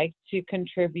would like to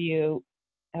contribute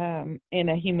in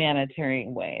a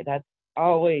humanitarian way. That's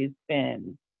always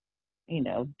been, you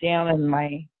know, down in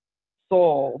my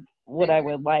soul, what I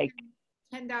would like.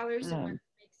 $10 a month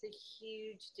makes a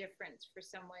huge difference for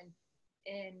someone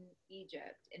in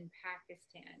Egypt, in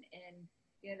Pakistan, and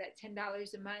you know that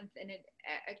 $10 a month, and it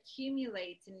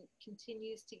accumulates and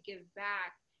continues to give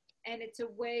back, and it's a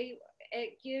way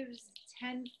it gives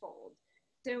tenfold.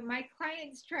 So my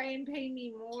clients try and pay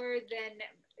me more than,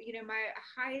 you know, my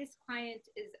highest client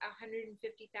is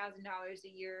 $150,000 a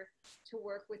year to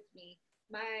work with me.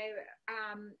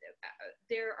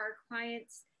 There are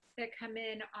clients that come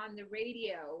in on the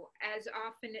radio. As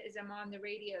often as I'm on the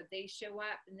radio, they show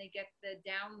up and they get the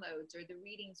downloads or the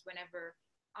readings whenever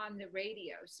on the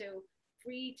radio. So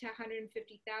free to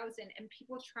 $150,000, and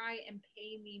people try and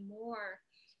pay me more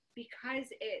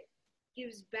because it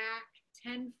gives back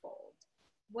tenfold.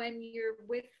 When you're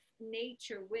with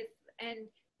nature, and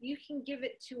you can give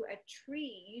it to a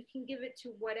tree, you can give it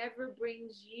to whatever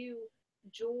brings you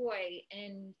joy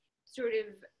and sort of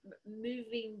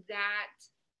moving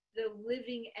the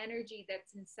living energy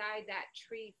that's inside that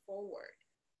tree forward.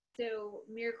 So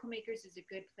Miracle Makers is a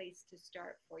good place to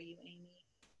start for you, Amy.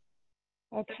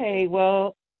 Okay,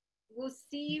 well, we'll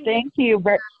see you. Thank you.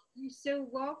 You're so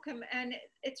welcome. And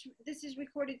this is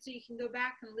recorded, so you can go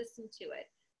back and listen to it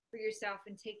for yourself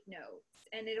and take notes.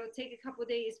 And it'll take a couple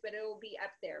days, but it will be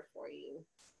up there for you.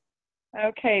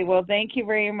 Okay, well, thank you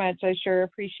very much. I sure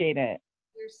appreciate it.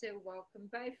 You're so welcome.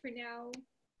 Bye for now.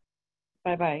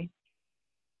 Bye-bye.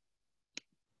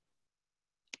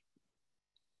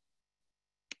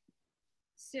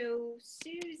 So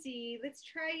Susie, let's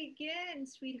try again,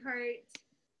 sweetheart.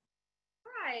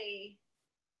 Hi.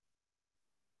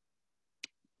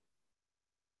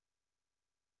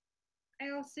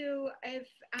 I'm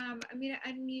going to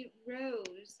unmute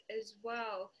Rose as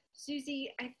well.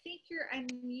 Susie, I think you're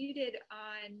unmuted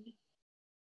on,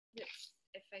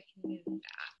 if I can move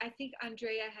that. I think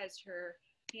Andrea has her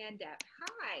hand up.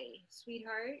 Hi,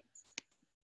 sweetheart.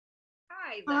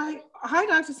 Hi. Hi,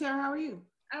 Dr. Sarah. How are you?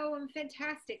 Oh, I'm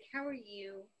fantastic. How are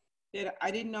you?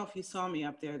 I didn't know if you saw me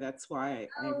up there. That's why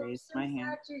I raised my hand. I'm so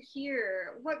glad you're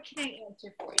here. What can I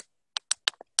answer for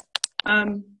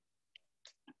you?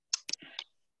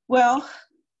 Well,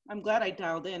 I'm glad I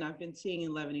dialed in. I've been seeing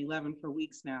 1111 for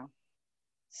weeks now.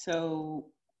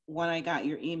 So when I got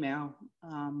your email,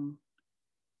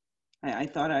 I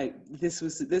thought this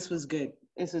was good.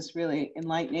 This is really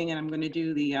enlightening, and I'm going to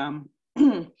do the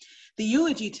the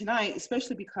eulogy tonight,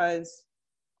 especially because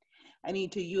I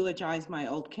need to eulogize my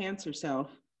old cancer self.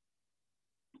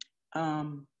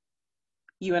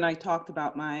 You and I talked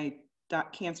about my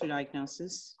cancer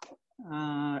diagnosis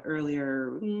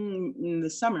earlier in the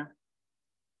summer.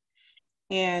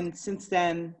 And since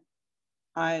then,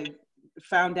 I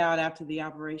found out after the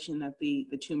operation that the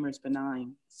tumor is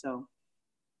benign. So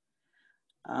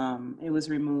it was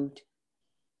removed.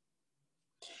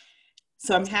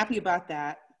 So I'm happy about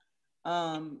that.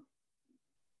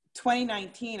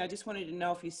 2019, I just wanted to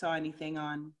know if you saw anything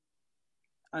on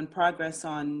progress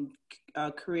on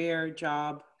career,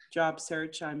 job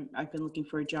search. I've been looking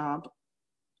for a job.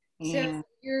 So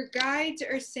your guides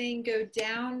are saying go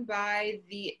down by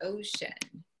the ocean.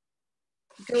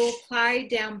 Go apply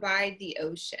down by the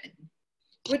ocean.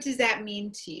 What does that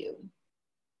mean to you?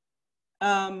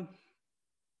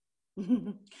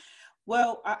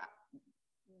 Well,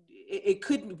 it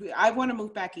could. I want to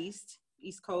move back East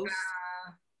Coast,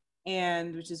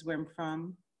 and which is where I'm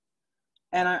from.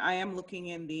 And I am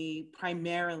looking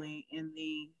primarily in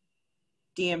the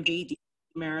DMV,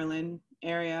 Maryland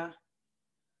area.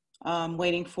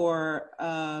 Waiting for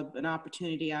an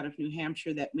opportunity out of New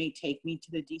Hampshire that may take me to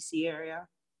the DC area.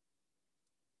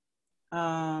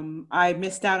 I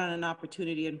missed out on an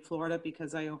opportunity in Florida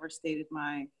because I overstated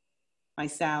my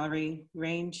salary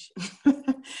range.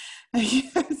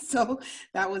 So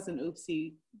that was an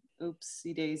oopsie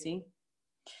daisy.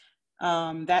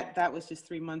 That was just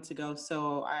 3 months ago,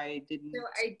 so I didn't. So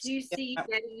I do see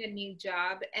getting a new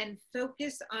job and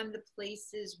focus on the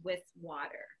places with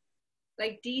water.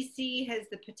 Like DC has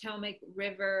the Potomac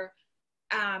River.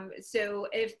 So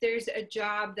if there's a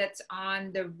job that's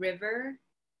on the river,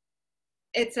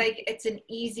 it's like, it's an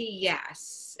easy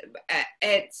yes.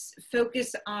 It's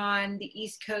focus on the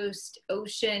East Coast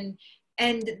ocean,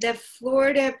 and the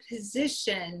Florida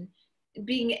position,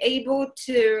 being able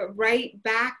to write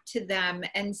back to them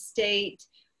and state,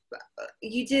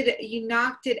 you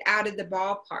knocked it out of the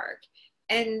ballpark,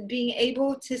 and being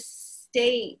able to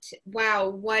state, wow,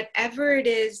 whatever it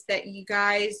is that you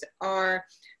guys are,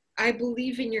 I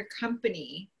believe in your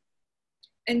company.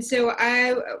 And so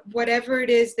whatever it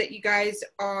is that you guys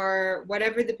are,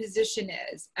 whatever the position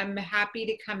is, I'm happy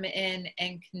to come in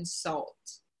and consult.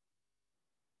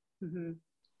 Mm-hmm.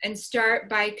 And start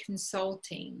by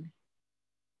consulting.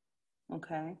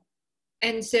 Okay.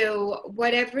 And so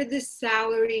whatever the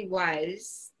salary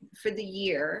was for the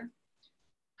year,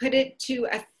 put it to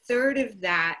 1/3 of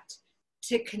that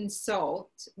to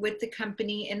consult with the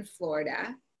company in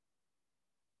Florida.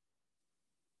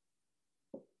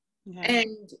 Okay.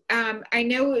 And I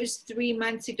know it was 3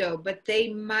 months ago, but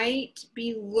they might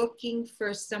be looking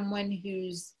for someone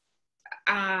who's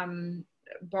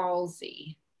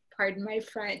ballsy, pardon my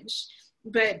French,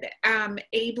 but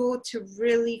able to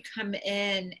really come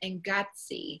in and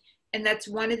gutsy. And that's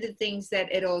one of the things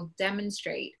that it'll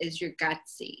demonstrate is your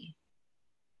gutsy.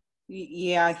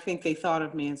 Yeah, I think they thought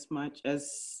of me as much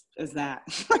as that.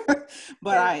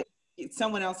 But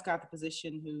someone else got the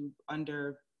position who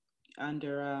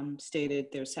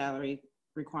stated their salary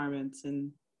requirements,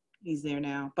 and he's there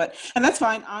now. And that's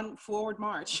fine, on forward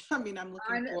march. I mean, I'm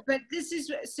looking for. But this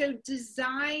is, so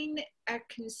design a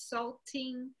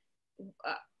consulting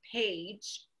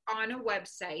page on a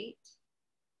website,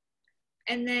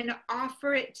 and then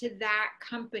offer it to that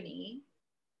company.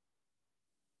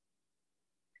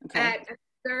 Okay. At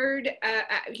 1/3,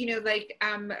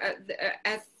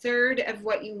 a third of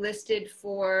what you listed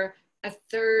for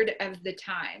 1/3 of the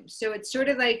time. So it's sort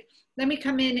of like, let me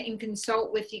come in and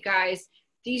consult with you guys.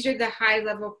 These are the high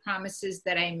level promises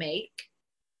that I make.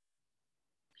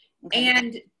 Okay.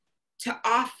 And to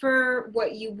offer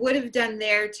what you would have done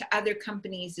there to other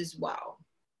companies as well.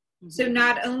 Mm-hmm. So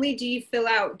not only do you fill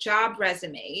out job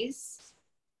resumes,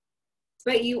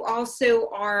 but you also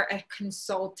are a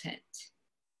consultant.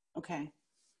 Okay.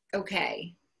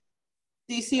 Okay.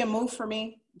 Do you see a move for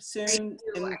me soon?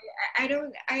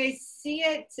 I see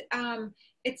it.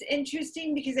 It's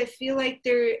interesting because I feel like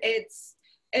it's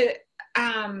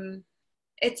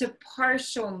a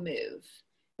partial move.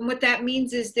 And what that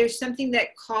means is there's something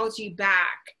that calls you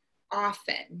back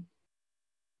often.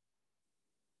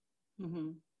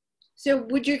 Mm-hmm. So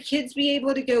would your kids be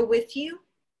able to go with you?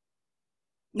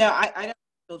 No, I don't have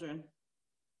children.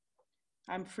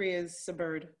 I'm free as a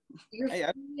bird. You're free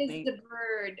as the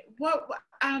bird.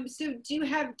 So do you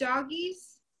have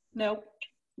doggies? No,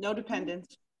 no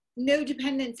dependents. No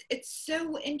dependents. It's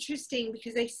so interesting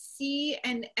because I see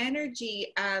an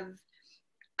energy of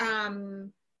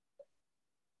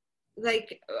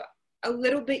like a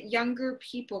little bit younger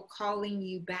people calling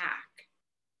you back.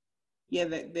 Yeah,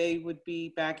 they would be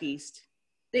back east.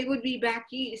 They would be back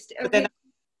east. Okay. But then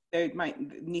they're my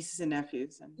nieces and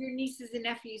nephews. Your nieces and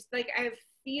nephews. Like, I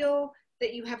feel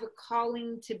that you have a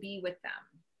calling to be with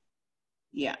them.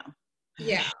 Yeah.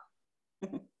 Yeah.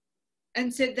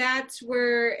 And so that's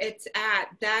where it's at.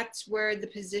 That's where the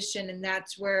position, and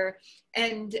that's where,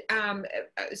 and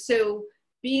so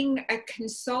being a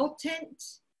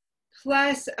consultant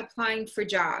plus applying for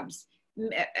jobs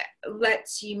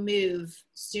lets you move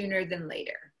sooner than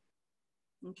later.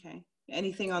 Okay.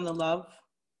 Anything on the love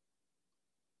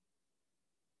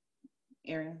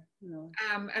area? No.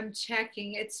 I'm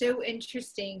checking. It's so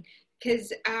interesting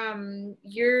because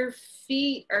your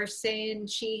feet are saying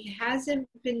she hasn't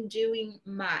been doing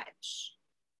much.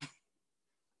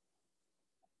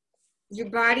 Your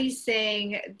body's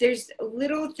saying there's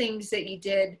little things that you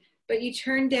did, but you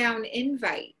turned down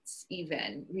invites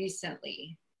even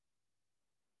recently.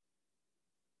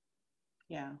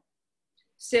 Yeah.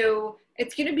 So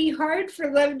it's going to be hard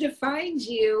for love to find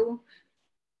you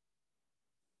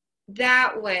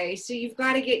that way. So you've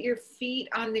got to get your feet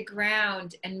on the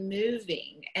ground and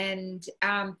moving, and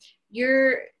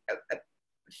you're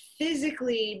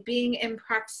physically being in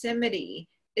proximity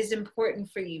is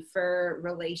important for you for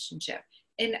relationship.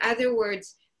 In other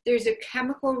words, there's a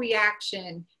chemical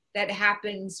reaction that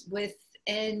happens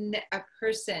within a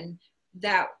person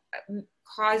that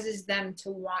causes them to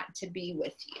want to be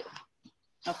with you.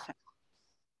 Okay.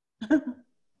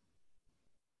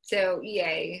 So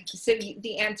yay. So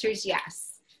the answer is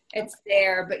yes. It's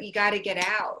there, but you got to get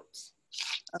out.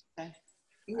 Okay.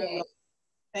 Yay.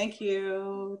 Thank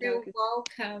you. You're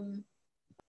welcome.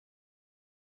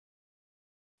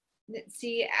 Let's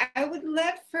see. I would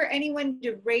love for anyone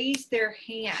to raise their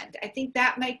hand. I think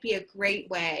that might be a great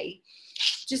way.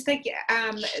 Just like,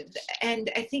 and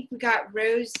I think we got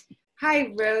Rose.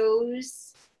 Hi,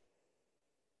 Rose.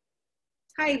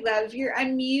 Hi, love. You're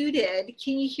unmuted.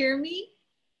 Can you hear me?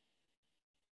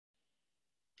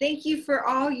 Thank you for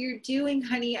all you're doing,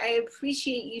 honey. I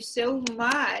appreciate you so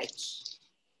much.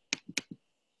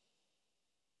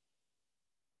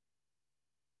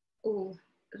 Oh,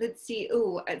 let's see.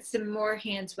 Oh, some more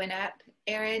hands went up.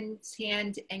 Aaron's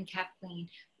hand and Kathleen.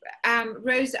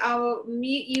 Rose, I'll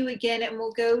mute you again and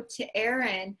we'll go to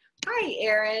Aaron. Hi,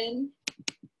 Aaron.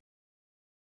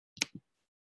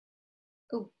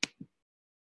 Oh,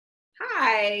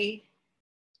 hi.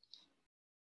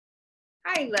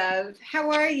 Hi, love.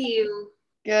 How are you?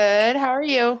 Good. How are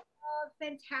you? Oh,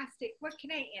 fantastic. What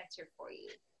can I answer for you?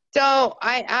 So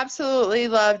I absolutely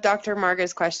love Dr.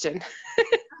 Marga's question.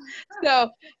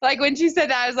 So like when she said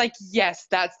that, I was like, yes,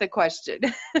 that's the question.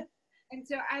 And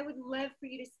so I would love for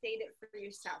you to state it for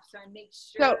yourself. So I make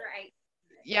sure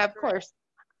yeah, of course.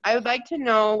 I would like to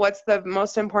know what's the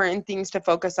most important things to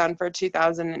focus on for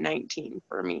 2019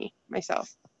 for me,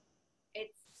 myself.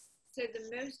 So the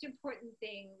most important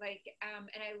thing, like, and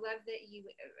I love that you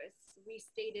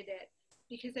restated it,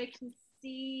 because I can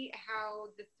see how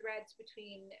the threads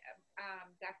between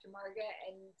Dr. Marga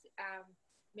and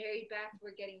Mary Beth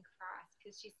were getting crossed,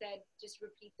 because she said, just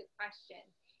repeat the question.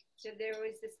 So there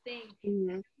was this thing.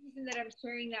 Mm-hmm. The reason that I'm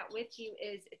sharing that with you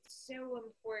is it's so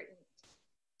important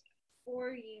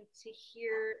for you to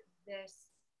hear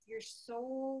this. Your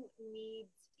soul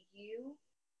needs you.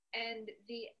 And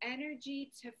the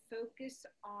energy to focus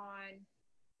on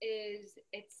is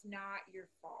it's not your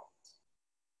fault.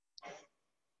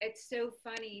 It's so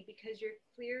funny because you're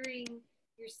clearing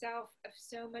yourself of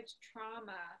so much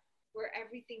trauma where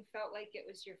everything felt like it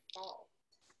was your fault.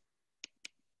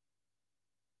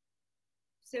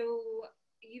 So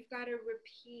you've got to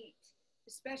repeat,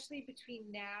 especially between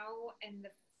now and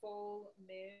the full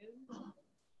moon,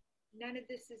 none of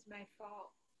this is my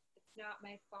fault. It's not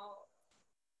my fault.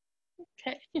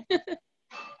 Okay.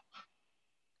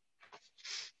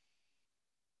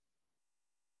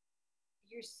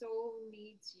 Your soul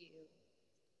needs you.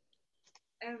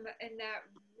 And that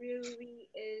really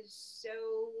is so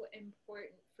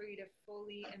important for you to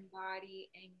fully embody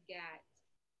and get.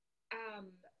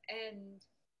 And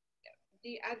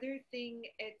the other thing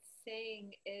it's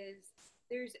saying is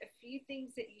there's a few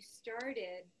things that you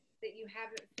started that you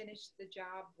haven't finished the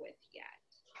job with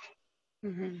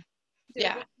yet. Mm-hmm. So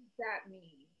yeah. What does that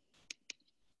mean?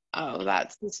 Oh,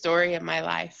 that's the story of my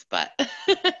life. But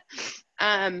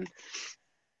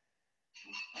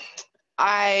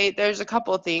there's a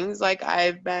couple of things. Like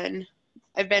I've been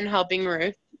helping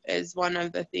Ruth is one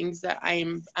of the things that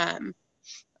I'm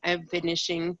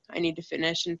finishing. I need to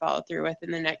finish and follow through with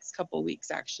in the next couple of weeks,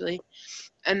 actually.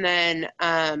 And then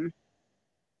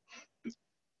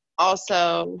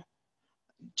also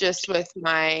just with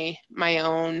my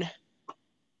own,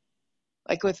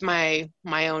 like with my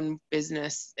own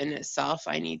business in itself,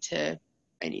 I need to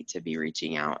be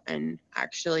reaching out and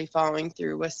actually following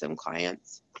through with some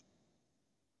clients.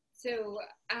 So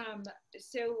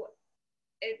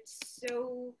it's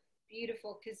so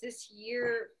beautiful because this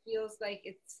year feels like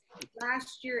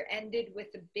last year ended with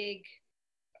a big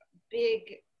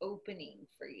opening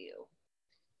for you.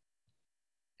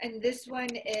 And this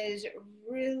one is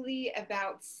really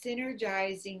about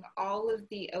synergizing all of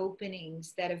the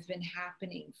openings that have been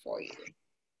happening for you.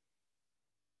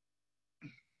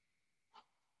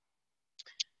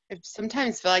 I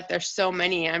sometimes feel like there's so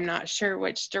many, I'm not sure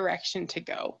which direction to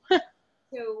go.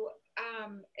 So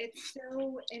it's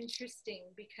so interesting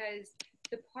because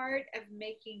the part of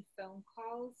making phone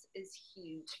calls is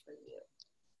huge for you.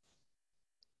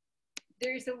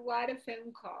 There's a lot of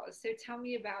phone calls. So tell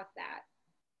me about that.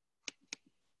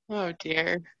 Oh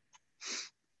dear.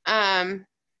 I've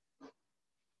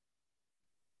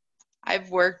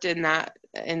worked in that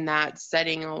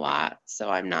setting a lot, so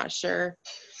I'm not sure.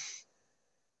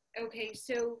 Okay,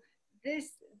 so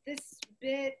this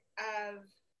bit of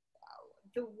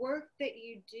the work that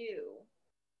you do,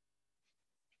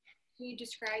 can you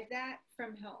describe that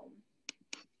from home?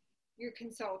 Your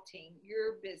consulting,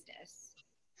 your business.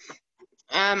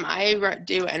 I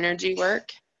do energy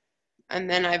work. And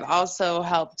then I've also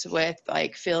helped with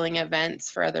like filling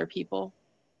events for other people.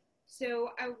 So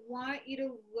I want you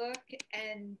to look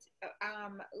and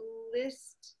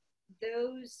list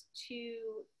those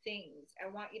two things. I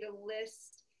want you to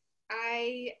list,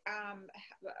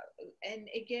 and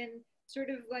again, sort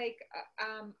of like,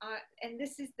 and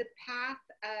this is the path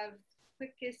of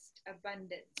quickest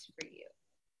abundance for you.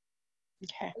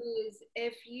 Okay. Is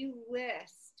if you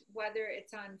list, whether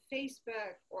it's on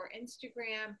Facebook or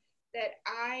Instagram, that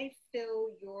I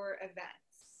fill your events.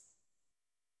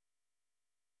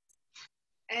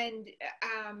 And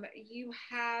you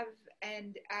have,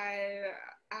 and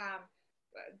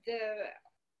the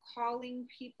calling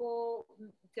people,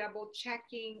 double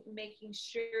checking, making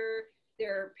sure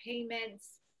their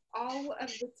payments, all of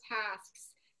the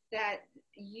tasks that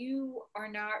you are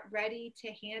not ready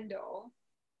to handle,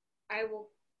 I will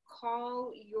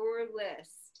call your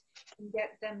list and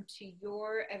get them to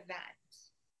your event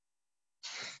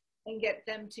and get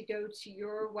them to go to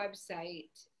your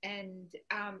website. And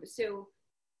so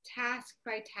task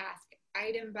by task,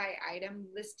 item by item,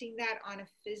 listing that on a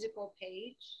physical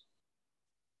page,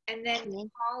 and then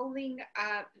calling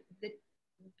up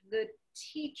the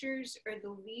teachers or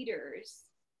the leaders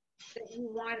that you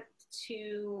want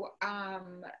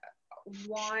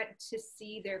to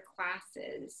see their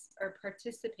classes or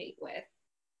participate with,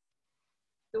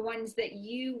 the ones that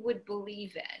you would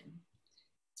believe in.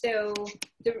 So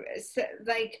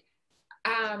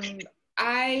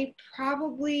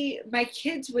my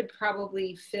kids would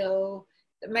probably feel,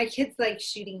 my kids like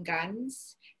shooting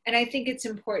guns, and I think it's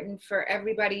important for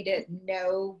everybody to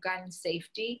know gun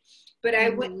safety, but I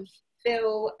wouldn't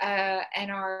fill a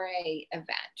NRA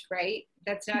event, right?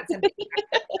 That's not something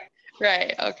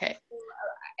Right, okay.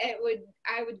 I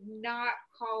would not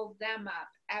call them up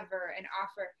ever and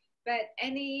offer, but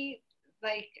any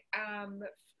like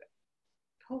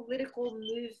political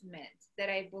movement that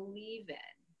I believe in.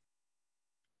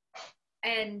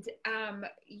 And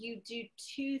you do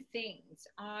two things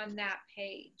on that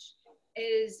page.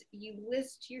 Is you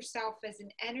list yourself as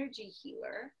an energy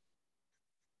healer.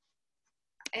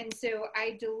 And so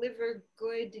I deliver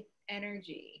good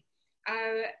energy.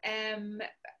 I am,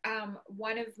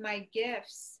 one of my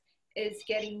gifts is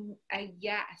getting a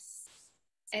yes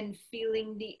and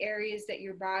feeling the areas that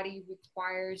your body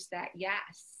requires that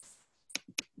yes.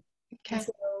 Okay. And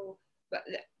so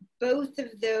both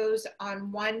of those on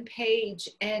one page,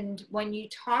 and when you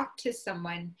talk to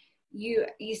someone, you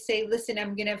say, listen,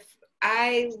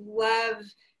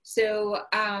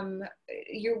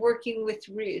 you're working with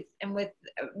Ruth and with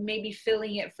maybe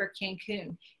filling it for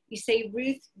Cancun. You say,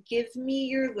 Ruth, give me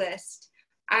your list.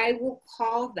 I will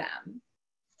call them.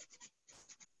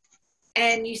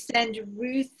 And you send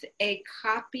Ruth a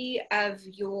copy of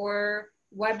your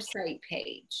website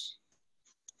page.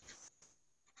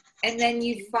 And then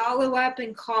you follow up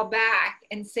and call back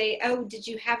and say, oh, did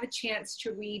you have a chance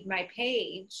to read my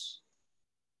page?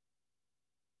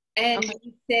 And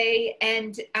you say,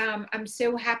 I'm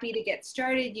so happy to get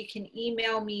started. You can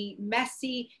email me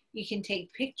messy. You can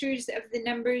take pictures of the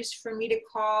numbers for me to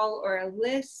call or a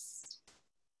list.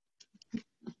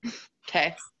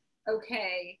 Okay.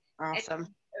 Okay. Awesome.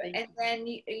 And then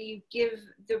you give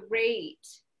the rate.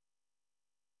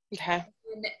 Okay.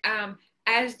 And,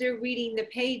 as they're reading the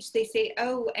page, they say,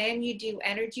 oh, and you do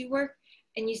energy work?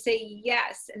 And you say,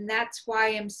 yes. And that's why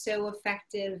I'm so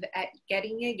effective at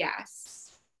getting a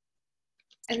yes.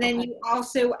 And then you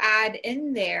also add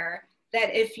in there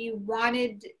that if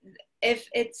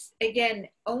it's, again,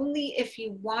 only if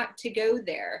you want to go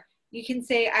there, you can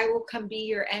say, I will come be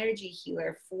your energy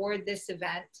healer for this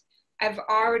event. I've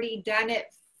already done it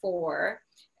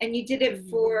and you did it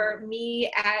for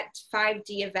me at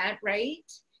 5D event, right?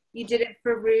 You did it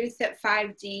for Ruth at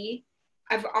 5D.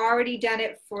 I've already done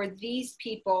it for these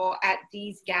people at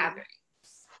these gatherings.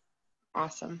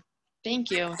 Awesome. Thank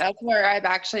you. That's where I've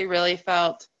actually really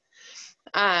felt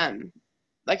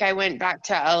like I went back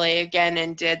to LA again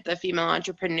and did the female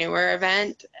entrepreneur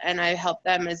event, and I helped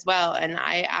them as well. And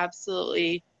I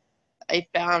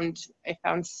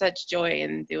found such joy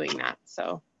in doing that.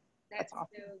 So that's awesome.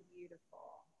 So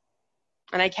beautiful.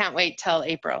 And I can't wait till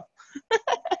April.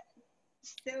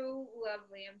 So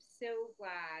lovely. I'm so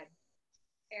glad.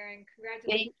 Erin,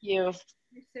 congratulations. Thank you.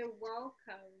 You're so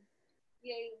welcome.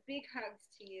 Yay, big hugs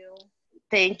to you.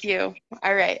 Thank you.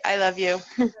 All right. I love you.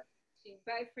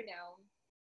 Bye for now.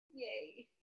 Yay.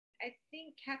 I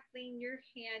think, Kathleen, your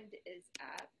hand is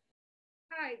up.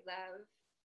 Hi, love.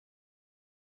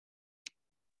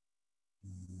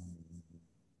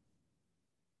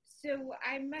 So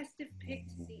I must have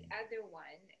picked the other one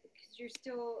because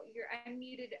you're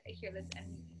unmuted. Here, let's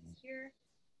unmute you here.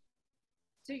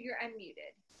 So you're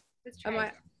unmuted. Let's try Am I?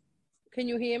 again. Can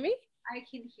you hear me? I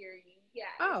can hear you. Yeah.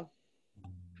 Oh,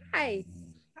 hi.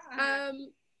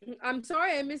 I'm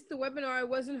sorry I missed the webinar. I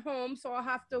wasn't home, so I'll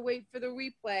have to wait for the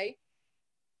replay.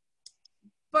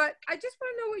 But I just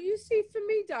want to know what you see for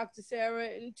me, Dr. Sarah,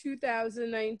 in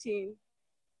 2019.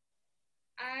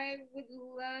 I would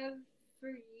love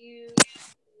for you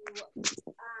to,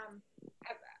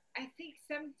 I think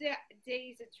some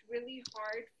days it's really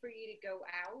hard for you to go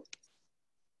out.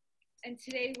 And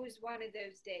today was one of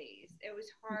those days. It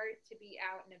was hard to be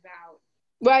out and about.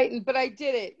 Right, but I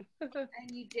did it.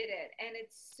 And you did it. And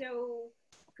it's so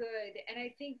good. And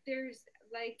I think there's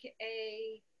like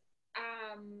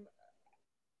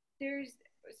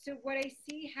so what I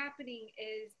see happening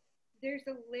is there's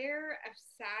a layer of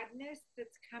sadness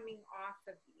that's coming off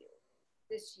of you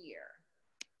this year.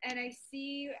 And I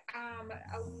see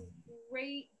a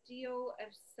great deal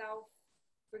of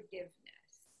self-forgiveness.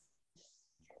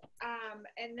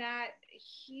 And that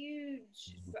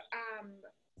huge,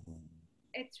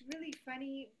 it's really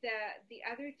funny. The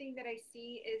other thing that I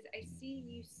see is I see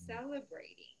you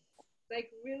celebrating,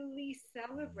 like really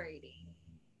celebrating.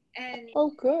 And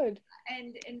oh, good.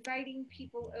 And inviting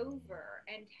people over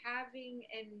and having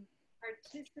and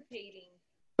participating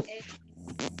in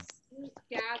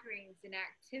gatherings and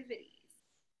activities.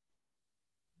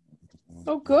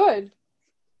 Oh, good.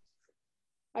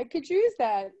 I could use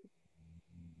that.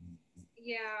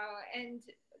 Yeah, and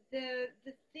the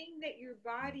thing that your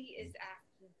body is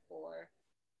asking for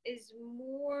is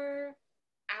more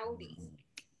outing.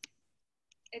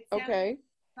 It sounds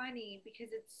funny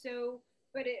because it's so,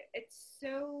 but it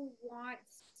so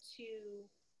wants to,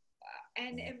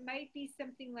 and it might be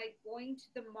something like going to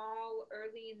the mall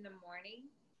early in the morning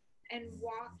and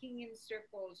walking in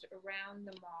circles around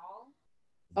the mall.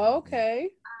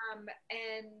 Okay.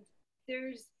 And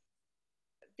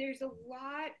there's a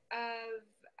lot of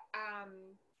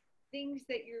things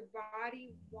that your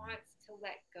body wants to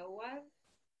let go of.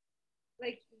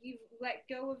 Like you've let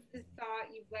go of the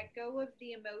thought, you've let go of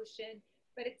the emotion,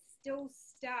 but it's still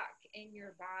stuck in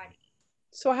your body.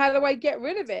 So how do I get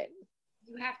rid of it?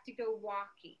 You have to go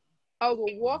walking. Oh,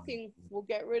 the walking will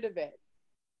get rid of it.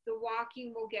 The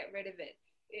walking will get rid of it.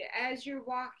 As you're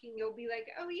walking, you'll be like,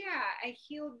 oh yeah, I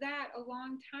healed that a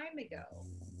long time ago.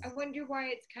 I wonder why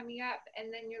it's coming up.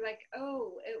 And then you're like,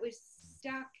 oh, it was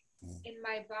stuck in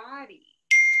my body.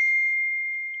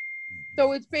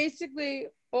 So it's basically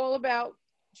all about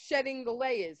shedding the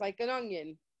layers, like an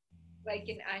onion. Like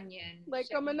an onion. Like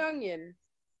I'm an onion.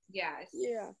 Yes.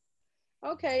 Yeah.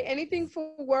 Okay. Anything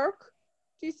for work?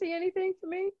 Do you see anything for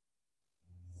me?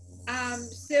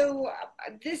 So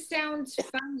this sounds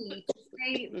funny to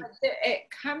say, but it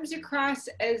comes across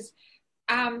as,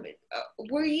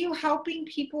 were you helping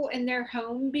people in their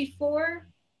home before?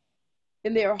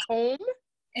 In their home?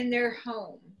 In their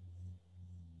home.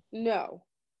 No.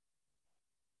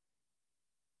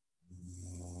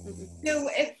 So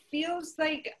it feels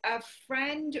like a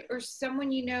friend or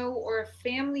someone you know or a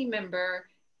family member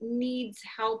needs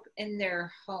help in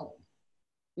their home.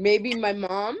 Maybe my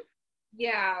mom?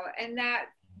 Yeah, and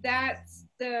that's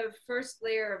the first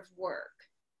layer of work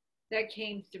that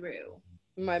came through.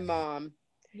 My mom.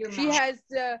 Your she mom. Has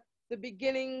the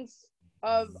beginnings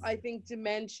of, I think,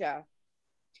 dementia.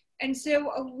 And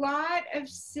so a lot of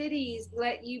cities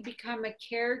let you become a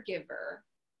caregiver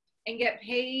and get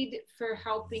paid for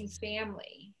helping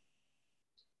family.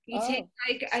 You take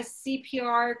like a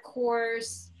CPR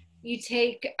course, you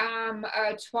take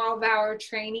a 12-hour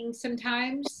training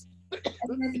sometimes,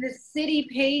 and then the city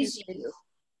pays you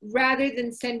rather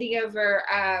than sending over.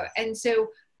 And so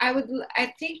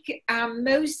I think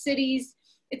most cities,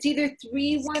 it's either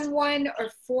 311 or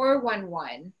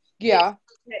 411. Yeah.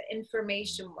 That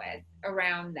information with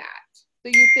around that.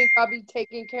 So you think I'll be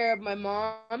taking care of my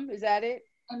mom? Is that it?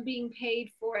 And being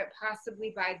paid for it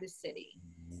possibly by the city.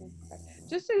 Okay.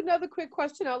 Just another quick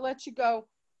question, I'll let you go.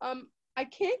 I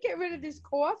can't get rid of this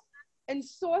cough, and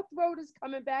sore throat is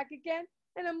coming back again,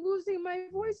 and I'm losing my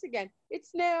voice again.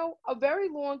 It's now a very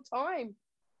long time.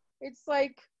 It's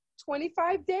like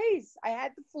 25 days. I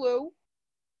had the flu.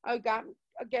 I got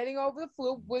getting over the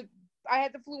flu. I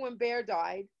had the flu when Bear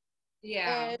died.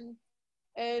 Yeah.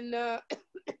 And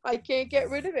I can't get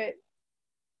rid of it.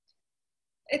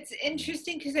 It's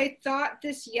interesting because I thought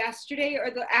this yesterday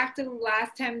or after the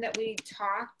last time that we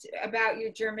talked about your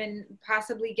German,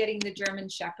 possibly getting the German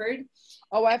Shepherd.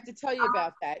 Oh, I have to tell you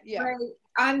about that. Yeah. Right.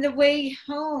 On the way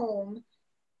home,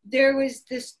 there was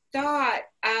this thought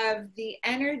of the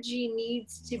energy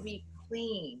needs to be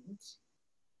cleaned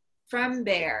from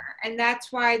Bear. And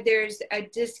that's why there's a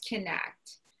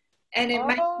disconnect. And it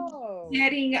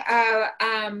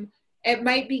it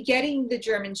might be getting the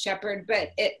German Shepherd,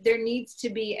 but there needs to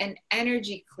be an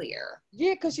energy clear.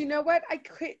 Yeah, because you know what?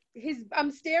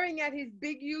 I'm staring at his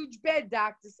big, huge bed,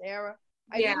 Dr. Sarah.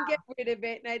 I didn't get rid of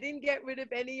it, and I didn't get rid of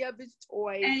any of his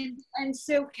toys. And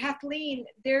so, Kathleen,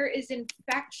 there is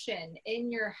infection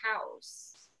in your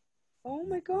house. Oh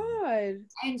my God.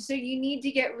 And so you need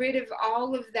to get rid of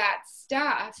all of that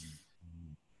stuff.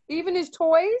 Even his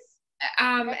toys?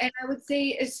 And I would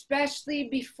say, especially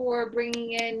before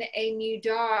bringing in a new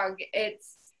dog,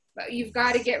 you've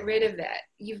got to get rid of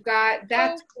it.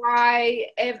 That's why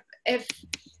if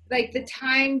like the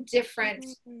time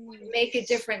difference would make a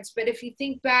difference. But if you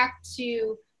think back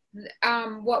to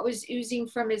what was oozing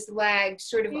from his legs,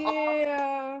 sort of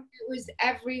it was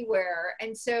everywhere.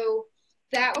 And so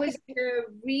that was the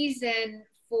reason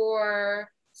for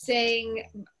saying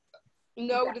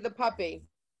no to the puppy.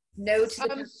 No to the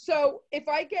puppy. So if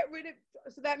I get rid of,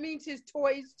 so that means his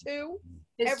toys too?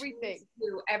 Everything.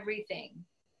 Everything.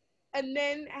 And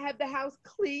then have the house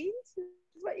cleaned, is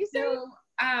what you said?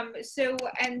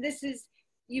 And this is,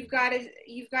 you've got to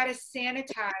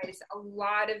sanitize a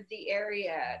lot of the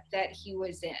area that he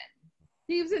was in.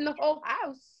 He was in the whole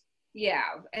house.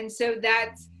 Yeah, and so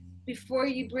that's before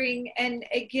you bring, and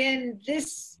again,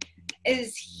 this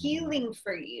is healing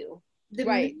for you. The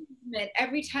movement,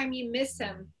 every time you miss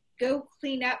him, go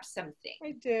clean up something.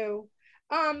 I do.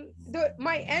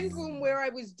 My end room where I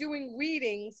was doing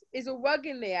readings is a rug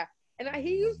in there. And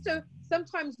he used to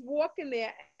sometimes walk in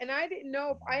there, and I didn't know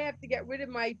if I have to get rid of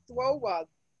my throw rug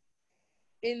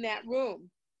in that room.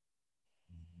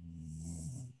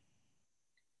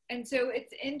 And so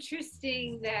it's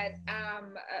interesting that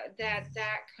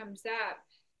that comes up.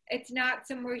 It's not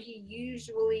somewhere he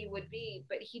usually would be,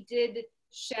 but he did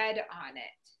shed on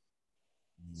it.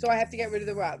 So I have to get rid of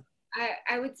the rug.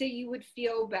 I would say you would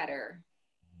feel better.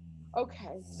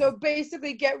 Okay, so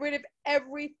basically get rid of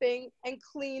everything and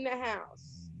clean the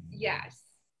house. Yes.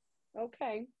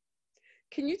 Okay.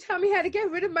 Can you tell me how to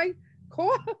get rid of my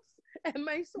cough and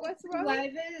my sore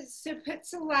throat? So put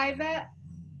saliva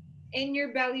in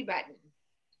your belly button.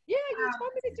 Yeah, you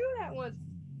told me to do that once.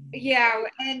 Yeah,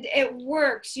 and it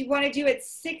works. You want to do it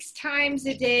 6 times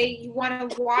a day. You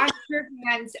want to wash your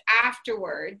hands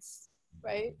afterwards.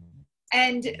 Right.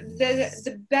 And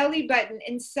the belly button,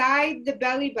 inside the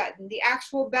belly button, the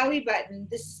actual belly button,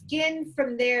 the skin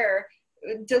from there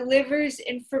delivers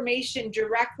information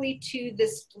directly to the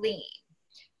spleen.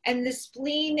 And the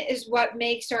spleen is what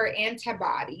makes our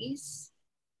antibodies.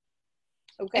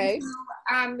 Okay.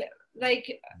 So,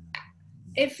 like,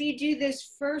 if you do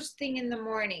this first thing in the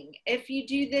morning, if you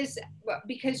do this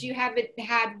because you haven't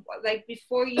had, like,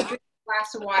 before you drink a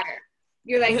glass of water,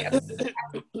 you're like,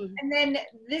 and then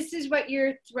this is what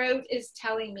your throat is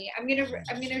telling me. I'm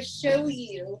gonna show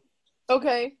you.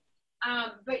 Okay.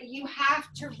 But you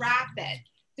have to wrap it.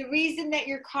 The reason that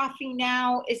you're coughing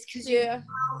now is because you're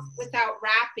without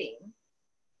wrapping.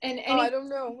 And I don't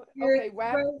know. Okay,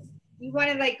 wrap. You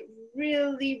want to like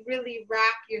really, really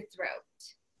wrap your throat.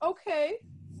 Okay.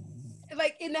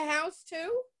 Like in the house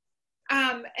too?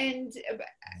 And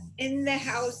in the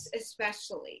house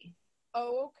especially.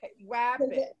 Oh, okay. Wrap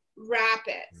it. Wrap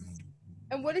it.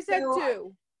 And what does that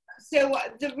do? So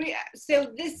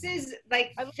this is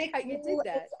like thick wool.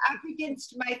 It's up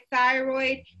against my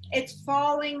thyroid. It's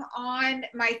falling on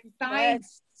my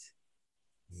thighs.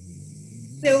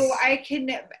 So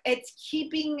it's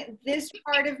keeping this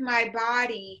part of my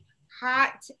body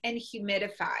hot and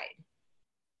humidified.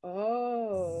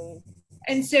 Oh.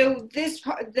 And so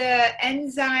the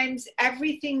enzymes,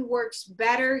 everything works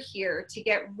better here to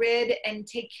get rid and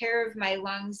take care of my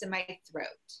lungs and my throat.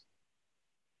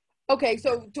 Okay,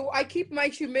 so do I keep my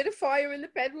humidifier in the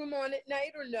bedroom on at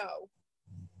night or no?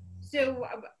 So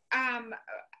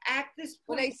at this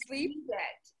point, when I sleep,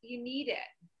 you need it.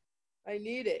 I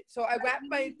need it. So I wrap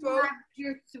my throat.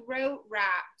 Your throat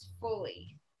wrapped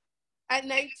fully. At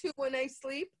night too, when I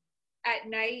sleep? At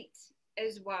night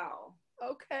as well.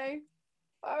 Okay.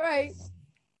 All right.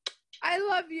 I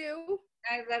love you.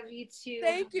 I love you too.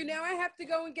 Thank you. Now I have to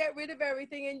go and get rid of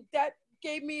everything. And that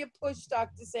gave me a push,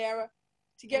 Dr. Sarah,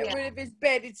 to get rid of his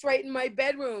bed. It's right in my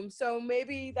bedroom. So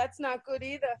maybe that's not good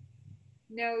either.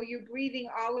 No, you're breathing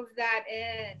all of that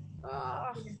in.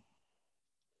 Oh.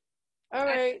 All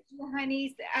right.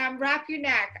 Honeys, wrap your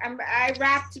neck. I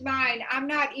wrapped mine. I'm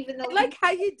not even the I like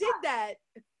how you did that.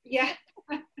 Yeah.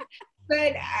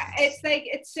 But it's like,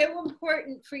 it's so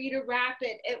important for you to wrap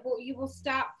it. You will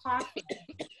stop coughing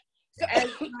as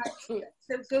much.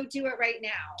 So go do it right now.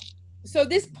 So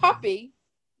this puppy,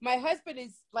 my husband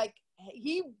is like,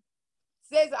 he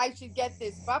says I should get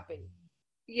this puppy.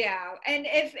 Yeah, and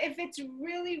if it's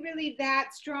really, really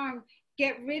that strong,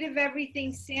 get rid of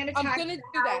everything, sanitize. I'm gonna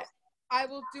do that. I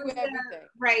will do everything.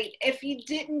 Right. If you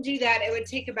didn't do that, it would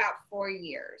take about 4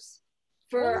 years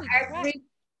for Holy every. crap.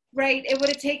 Right. It would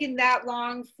have taken that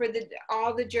long for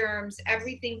all the germs,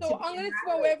 everything. So I'm gonna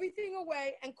throw everything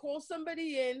away and call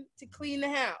somebody in to clean the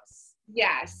house.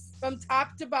 Yes. From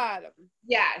top to bottom.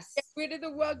 Yes. Get rid of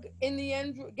the rug in the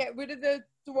end. Get rid of the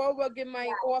throw rug in my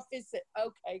office.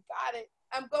 Okay, got it.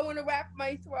 I'm going to wrap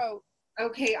my throat.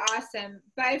 Okay, awesome.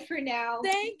 Bye for now.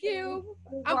 Thank you.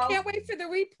 I can't wait for the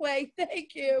replay.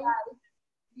 Thank you. Bye.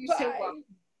 You're so welcome.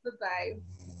 Bye-bye.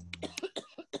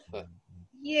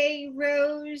 Yay,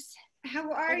 Rose.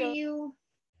 How are you?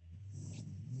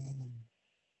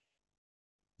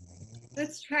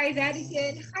 Let's try that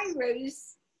again. Hi,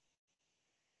 Rose.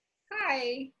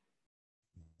 Hi.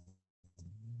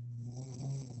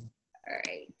 All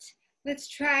right. Let's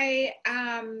try,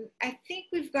 I think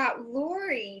we've got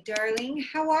Lori, darling.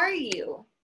 How are you?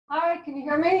 Hi, can you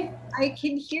hear me? I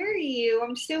can hear you.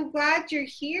 I'm so glad you're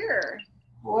here.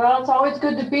 Well, it's always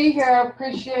good to be here. I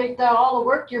appreciate all the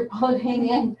work you're putting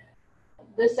in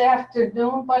this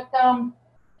afternoon. But,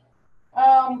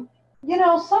 you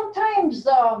know, sometimes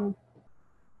I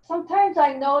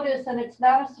notice, and it's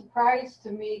not a surprise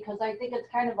to me because I think it's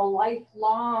kind of a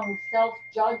lifelong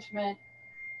self-judgment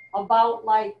about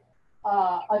like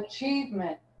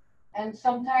achievement. And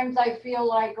sometimes I feel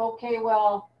like, okay,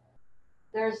 well,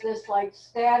 there's this like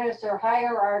status or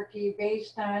hierarchy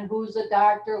based on who's a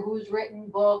doctor, who's written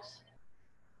books.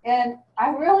 And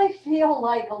I really feel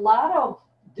like a lot of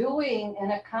doing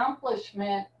and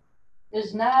accomplishment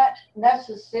is not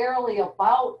necessarily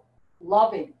about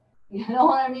loving. You know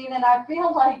what I mean? And I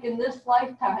feel like in this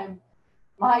lifetime,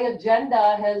 my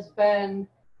agenda has been,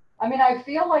 I mean, I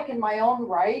feel like in my own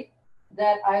right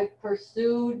that I've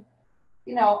pursued,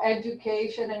 you know,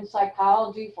 education and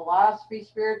psychology, philosophy,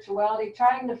 spirituality,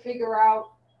 trying to figure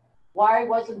out why I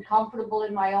wasn't comfortable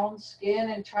in my own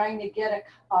skin and trying to get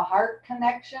a heart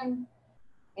connection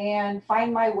and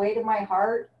find my way to my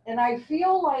heart. And I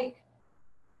feel like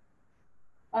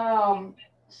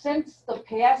since the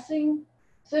passing,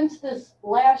 since this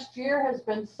last year has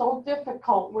been so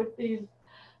difficult with these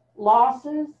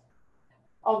losses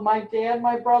of my dad,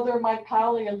 my brother, my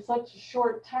colleague in such a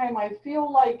short time, I feel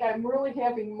like I'm really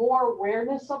having more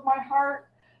awareness of my heart,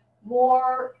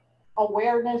 more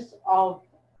awareness of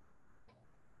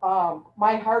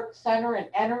my heart center and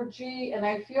energy. And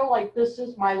I feel like this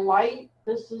is my light.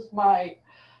 This is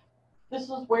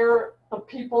where the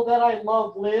people that I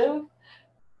love live.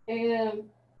 And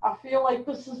I feel like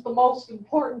this is the most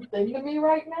important thing to me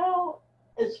right now,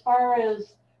 as far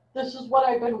as this is what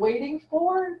I've been waiting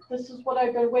for. This is what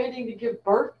I've been waiting to give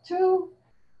birth to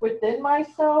within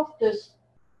myself, this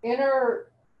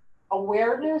inner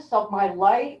awareness of my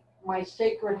light, my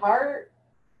sacred heart.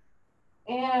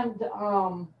 And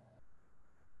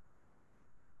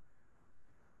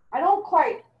I don't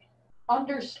quite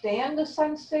understand the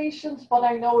sensations, but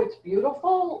I know it's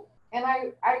beautiful. And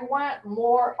I want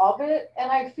more of it. And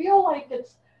I feel like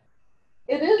it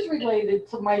is related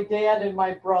to my dad and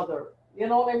my brother. You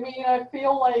know what I mean? I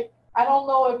feel like, I don't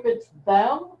know if it's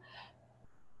them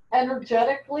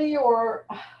energetically or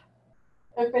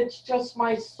if it's just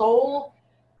my soul.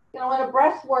 You know, in a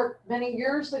breath work many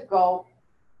years ago,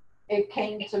 it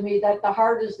came to me that the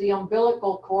heart is the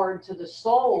umbilical cord to the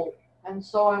soul. And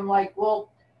so I'm like,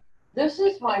 well, this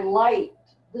is my light.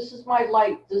 This is my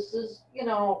light. This is, you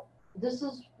know, this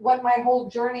is what my whole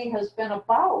journey has been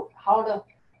about, how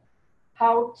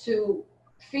to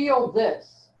feel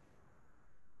this.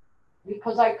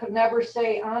 Because I could never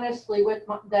say honestly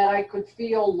that I could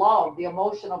feel love, the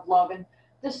emotion of love. And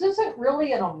this isn't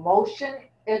really an emotion.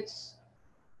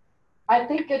 I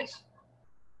think it's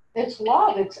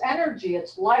love, it's energy,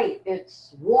 it's light,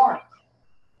 it's warmth.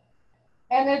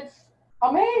 And it's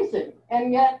amazing.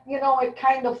 And yet, you know, it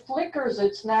kind of flickers.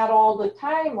 It's not all the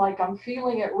time. Like I'm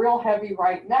feeling it real heavy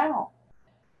right now.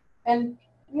 And,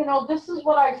 you know, this is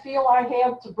what I feel I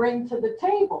have to bring to the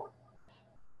table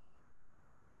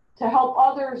to help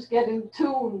others get in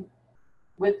tune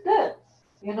with this.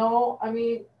 You know, I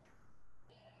mean,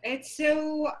 it's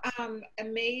so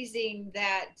amazing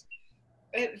that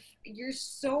if your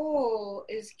soul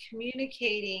is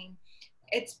communicating.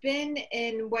 It's been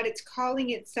in what it's calling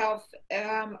itself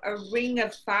a ring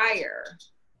of fire.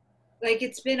 Like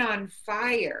it's been on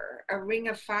fire, a ring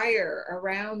of fire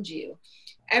around you.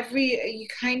 You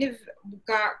kind of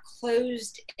got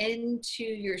closed into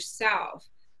yourself,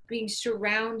 being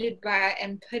surrounded by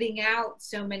and putting out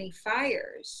so many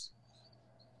fires.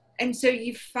 And so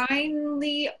you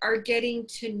finally are getting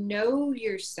to know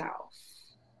yourself.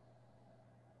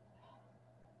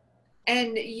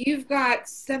 and you've got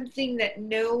something that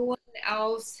no one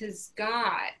else has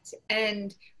got,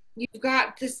 and you've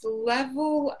got this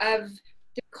level of,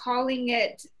 calling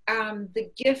it the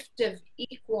gift of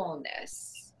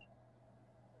equalness.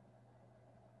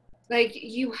 Like,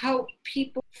 you help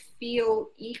people feel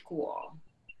equal.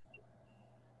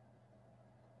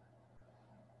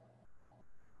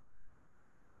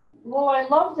 Well, I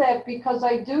love that, because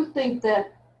I do think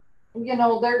that, you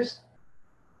know, there's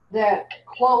that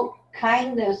quote,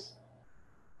 kindness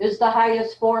is the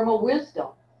highest form of wisdom.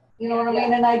 You know what I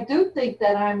mean? And I do think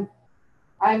that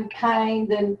I'm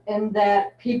kind, and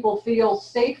that people feel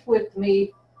safe with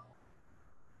me.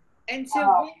 And so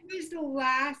when was the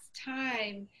last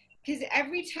time, because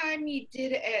every time you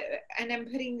did it, and I'm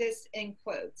putting this in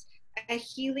quotes, a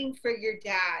healing for your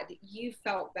dad, you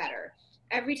felt better.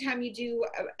 Every time you do,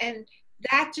 and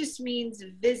that just means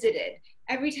visited.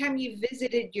 Every time you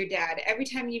visited your dad, every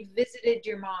time you visited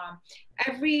your mom,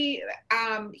 every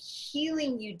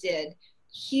healing you did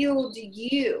healed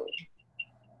you.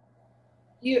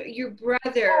 Your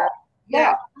brother,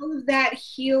 all of that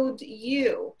healed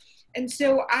you. And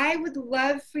so I would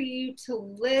love for you to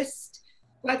list,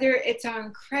 whether it's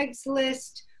on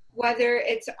Craigslist, whether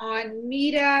it's on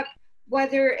Meetup,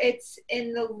 whether it's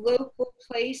in the local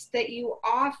place that you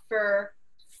offer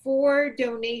for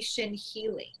donation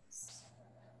healings.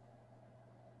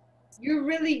 You're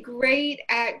really great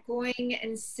at going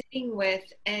and sitting with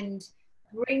and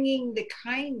bringing the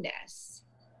kindness.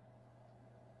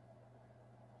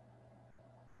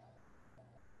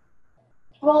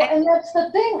 Well, and that's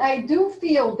the thing. I do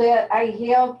feel that I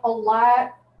have a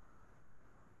lot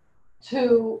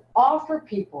to offer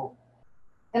people.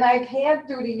 And I've had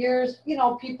through the years, you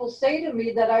know, people say to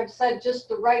me that I've said just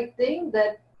the right thing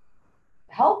that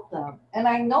helped them. And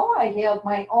I know I have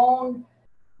my own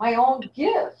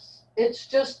gifts. It's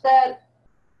just that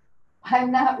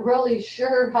I'm not really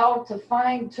sure how to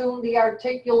fine tune the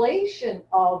articulation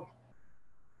of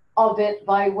it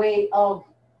by way of,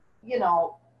 you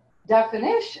know,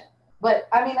 definition. But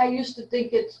I mean, I used to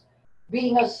think it's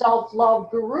being a self-love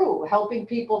guru, helping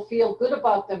people feel good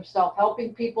about themselves,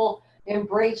 helping people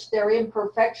embrace their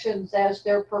imperfections as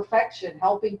their perfection,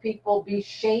 helping people be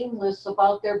shameless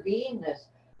about their beingness,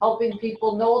 helping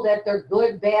people know that they're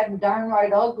good, bad, and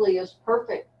downright ugly is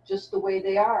perfect just the way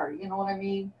they are. You know what I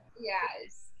mean?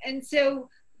 Yes. And so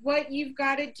what you've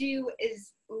got to do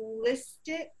is list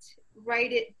it,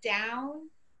 write it down.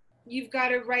 You've got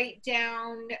to write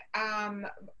down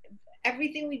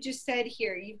everything we just said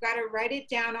here. You've got to write it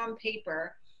down on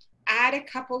paper, add a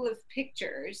couple of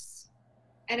pictures,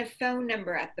 and a phone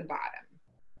number at the bottom.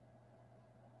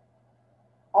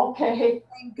 Okay.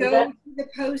 And go to the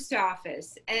post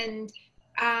office and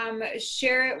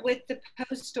share it with the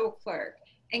postal clerk,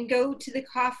 and go to the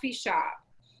coffee shop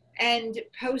and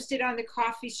post it on the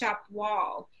coffee shop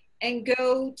wall, and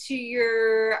go to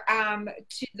your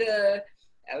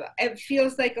it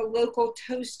feels like a local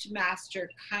Toastmaster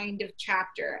kind of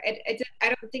chapter. I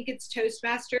don't think it's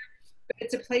Toastmaster, but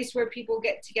it's a place where people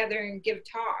get together and give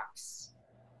talks.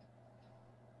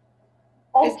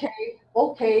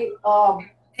 Okay.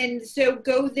 And so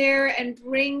go there and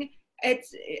bring,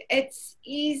 it's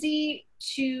easy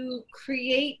to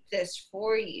create this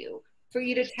for you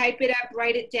to type it up,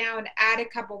 write it down, add a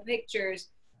couple pictures,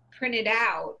 print it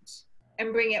out,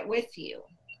 and bring it with you.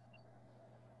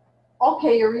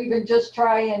 Okay, or even just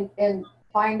try and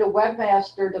find a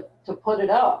webmaster to put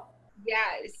it up.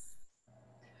 Yes.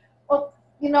 Well,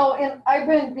 you know,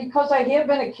 and because I have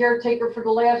been a caretaker for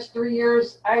the last 3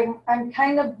 years, I'm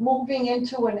kind of moving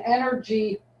into an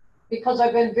energy, because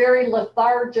I've been very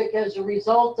lethargic as a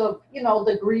result of, you know,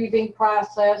 the grieving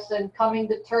process and coming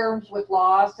to terms with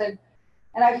loss. And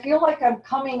I feel like I'm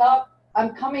coming up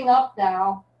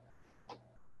now,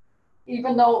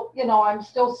 even though, you know, I'm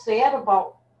still sad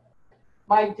about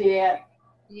my dad.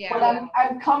 Yeah. But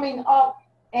I'm coming up.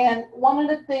 And one of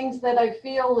the things that I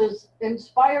feel is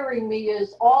inspiring me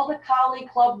is all the Collie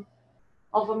Club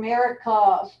of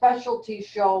America specialty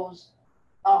shows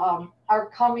are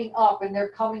coming up, and they're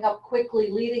coming up quickly,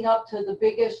 leading up to the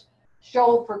biggest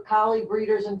show for collie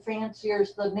breeders and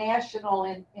fanciers, the National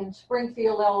in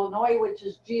Springfield, Illinois, which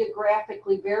is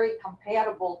geographically very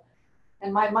compatible.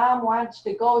 And my mom wants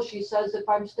to go. She says, if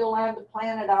I'm still on the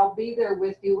planet, I'll be there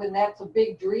with you. And that's a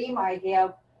big dream I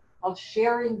have, of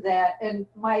sharing that. And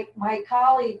my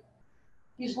colleague,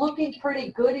 he's looking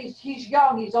pretty good. He's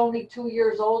young. He's only 2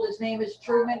 years old. His name is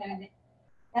Truman.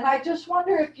 And I just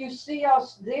wonder if you see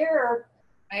us there.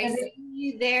 I see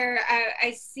you there.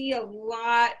 I see a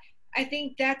lot. I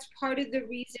think that's part of the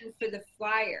reason for the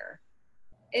flyer.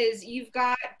 is you've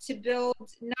got to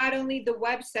build not only the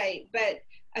website, but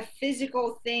a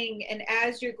physical thing. And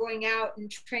as you're going out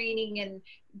and training and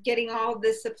getting all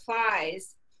the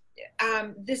supplies,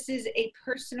 this is a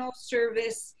personal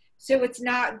service. So it's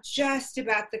not just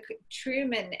about the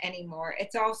Truman anymore.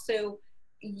 It's also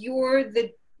you're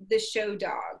the show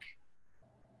dog.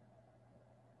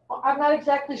 Well, I'm not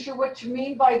exactly sure what you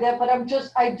mean by that, but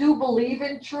I do believe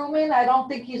in Truman. I don't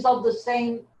think he's of the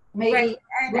same, maybe. Right.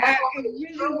 And I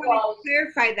really want to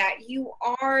clarify that. You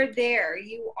are there.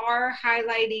 You are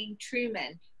highlighting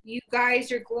Truman. You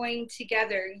guys are going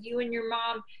together, you and your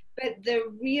mom. But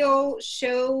the real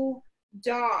show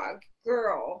dog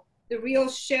girl, the real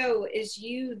show is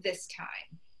you this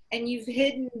time. And you've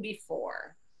hidden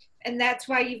before. And that's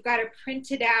why you've got to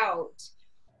print it out.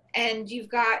 And you've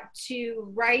got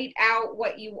to write out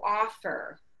what you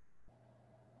offer.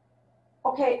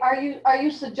 Okay, are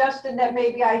you suggesting that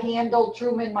maybe I handle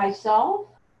Truman myself?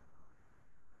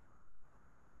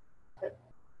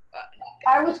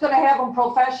 I was going to have him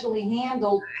professionally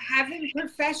handled. Have him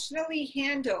professionally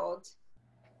handled,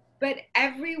 but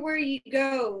everywhere you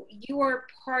go, you are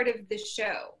part of the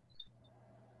show.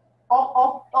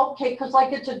 Oh, okay, because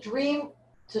like it's a dream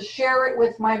to share it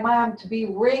with my mom, to be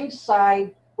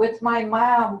ringside with my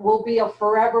mom will be a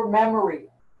forever memory.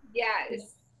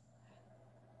 Yes.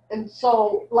 And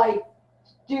so, like,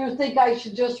 do you think I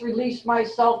should just release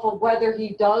myself of whether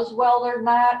he does well or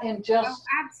not and just...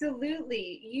 Oh,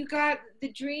 absolutely. You got the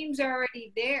dreams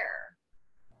already there.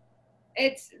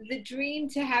 It's the dream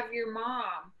to have your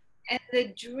mom, and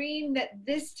the dream that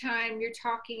this time you're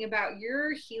talking about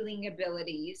your healing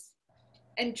abilities,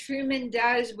 and Truman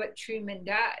does what Truman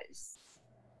does.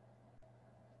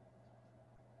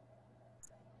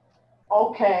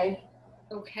 Okay.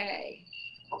 Okay.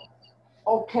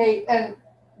 Okay, and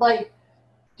like,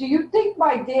 do you think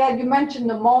my dad, you mentioned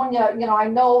pneumonia, you know, I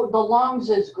know the lungs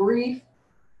is grief,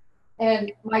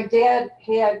 and my dad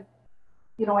had,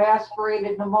 you know,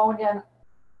 aspirated pneumonia,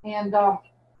 and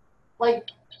like,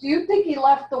 do you think he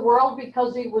left the world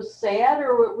because he was sad,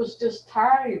 or it was just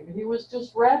time? He was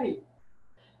just ready.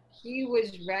 He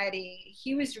was ready.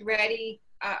 He was ready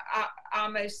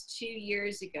almost 2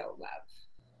 years ago, love.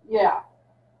 Yeah.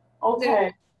 Okay.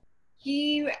 So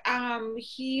he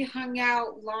hung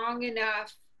out long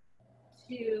enough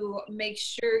to make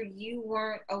sure you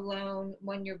weren't alone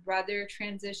when your brother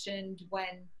transitioned,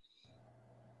 when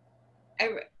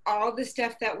all the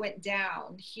stuff that went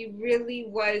down. He really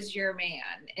was your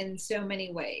man in so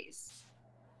many ways.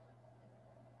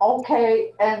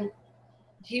 Okay, and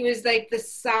he was like the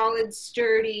solid,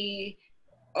 sturdy,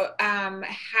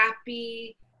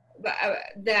 happy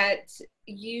that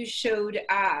you showed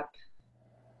up.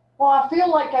 Well, I feel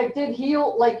like I did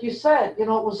heal, like you said, you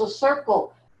know, it was a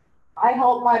circle. I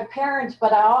helped my parents,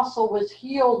 but I also was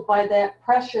healed by that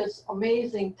precious,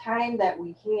 amazing time that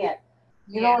we had.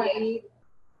 You know what I mean?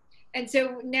 And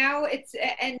so now it's,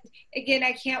 and again,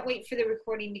 I can't wait for the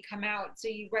recording to come out. So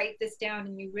you write this down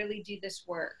and you really do this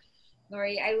work.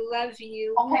 Lori, I love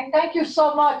you. Okay, thank you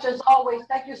so much, as always.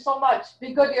 Thank you so much.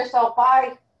 Be good to yourself.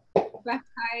 Bye.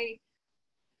 Bye.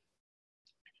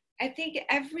 I think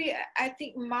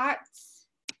Mott,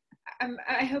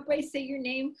 I hope I say your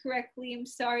name correctly. I'm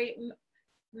sorry.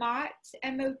 Mott,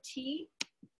 M-O-T.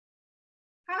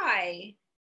 Hi.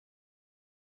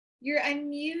 You're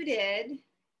unmuted.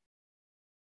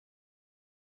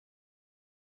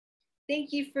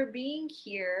 Thank you for being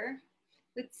here.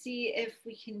 Let's see if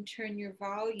we can turn your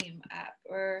volume up,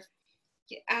 or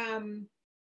I'm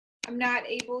not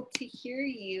able to hear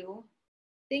you.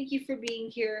 Thank you for being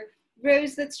here.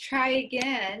 Rose, let's try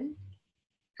again.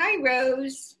 Hi,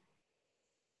 Rose.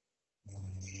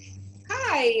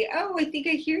 Hi. Oh, I think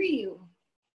I hear you.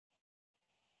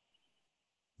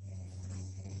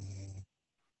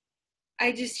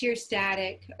 I just hear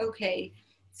static. Okay.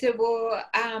 So we'll,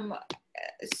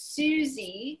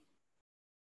 Susie.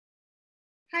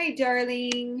 Hi,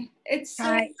 darling. It's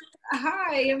so,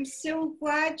 hi. I'm so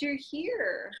glad you're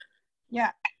here.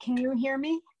 Yeah. Can you hear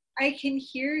me? I can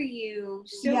hear you.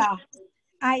 So yeah.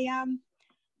 I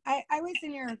was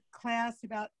in your class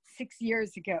about 6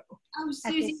 years ago. Oh,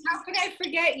 Susie, how could I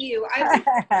forget you? I would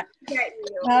forget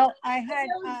you. Well, I had I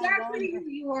know exactly who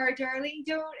you are, darling.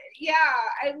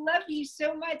 I love you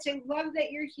so much. I love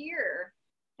that you're here.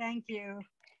 Thank you.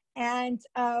 And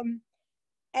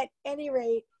at any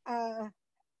rate,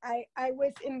 I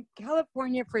was in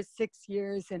California for 6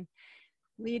 years and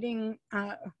leading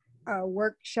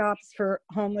workshops for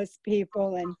homeless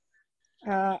people, and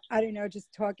I don't know,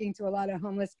 just talking to a lot of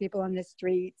homeless people on the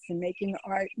streets and making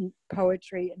art and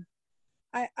poetry.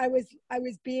 And I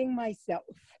was being myself.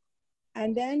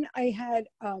 And then I had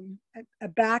a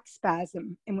back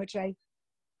spasm in which I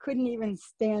couldn't even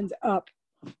stand up.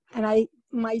 And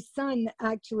my son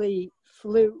actually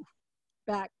flew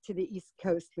back to the East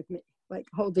Coast with me, like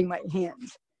holding my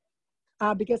hand,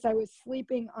 because I was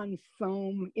sleeping on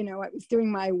foam. You know, I was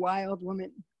doing my wild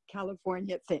woman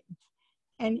California thing.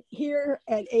 And here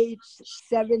at age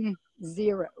 70,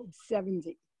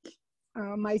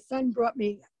 my son brought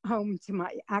me home to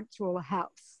my actual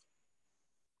house,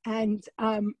 and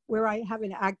where I have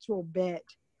an actual bed.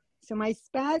 So my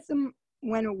spasm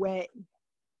went away,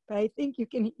 but I think you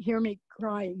can hear me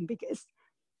crying because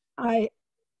I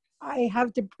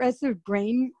have depressive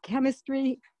brain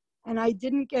chemistry, and I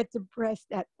didn't get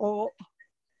depressed at all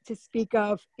to speak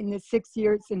of in the 6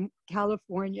 years in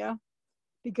California,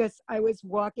 because I was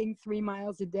walking 3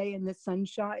 miles a day in the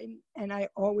sunshine, and I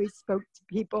always spoke to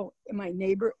people in my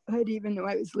neighborhood, even though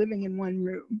I was living in one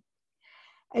room.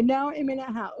 And now I'm in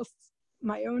a house,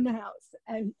 my own house,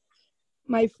 and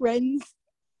my friends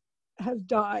have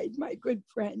died, my good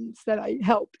friends that I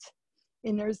helped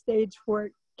in their stage 4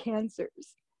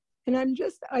 cancers. And I'm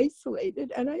just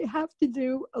isolated, and I have to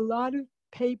do a lot of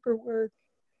paperwork.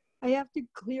 I have to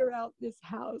clear out this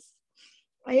house.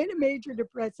 I had a major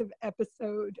depressive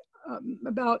episode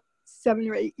about 7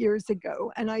 or 8 years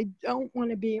ago, and I don't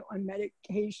want to be on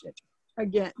medication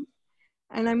again.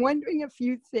 And I'm wondering if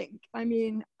you think, I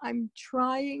mean, I'm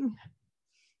trying,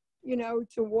 you know,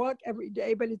 to walk every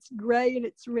day, but it's gray and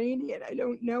it's rainy and I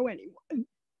don't know anyone.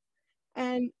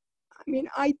 And I mean,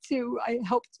 I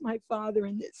helped my father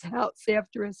in this house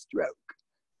after a stroke.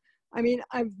 I mean,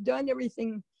 I've done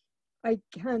everything I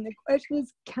can. The question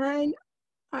is, can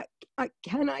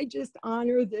I just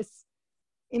honor this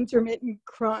intermittent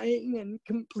crying and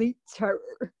complete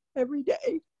terror every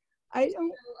day? I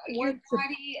don't want your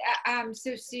body,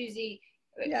 so Susie,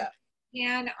 yeah,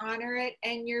 can honor it,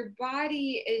 and your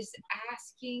body is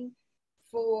asking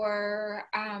for,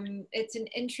 it's an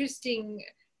interesting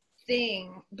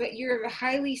thing, but you're a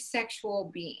highly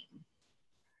sexual being.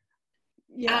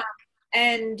 Yeah.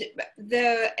 And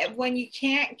when you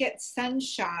can't get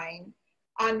sunshine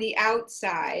on the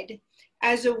outside,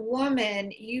 as a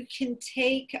woman, you can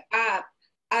take up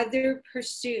other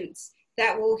pursuits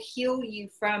that will heal you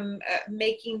from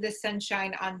making the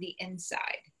sunshine on the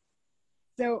inside.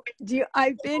 So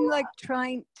I've been like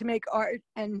trying to make art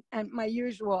and my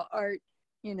usual art,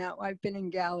 you know, I've been in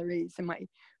galleries and my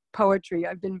poetry,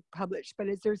 I've been published, but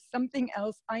is there something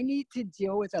else? I need to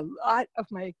deal with a lot of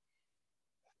my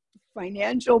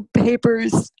financial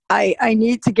papers. I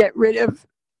need to get rid of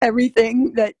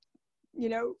everything that, you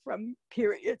know, from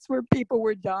periods where people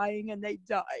were dying and they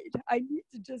died. I need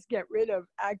to just get rid of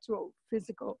actual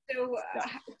physical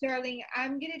stuff. Darling,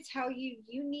 I'm going to tell you,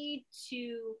 you need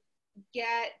to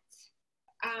get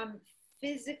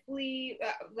physically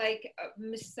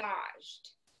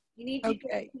massaged. You need to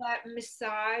get that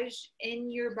massage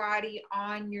in your body,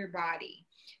 on your body.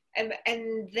 And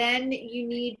then you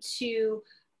need to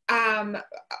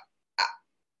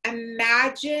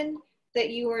imagine that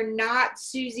you are not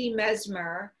Susie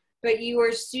Mesmer, but you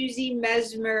are Susie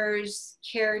Mesmer's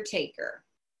caretaker.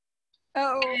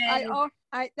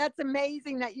 That's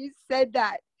amazing that you said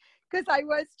that, because I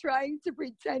was trying to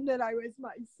pretend that I was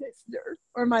my sister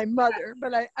or my mother,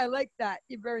 but I like that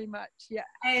very much. Yeah.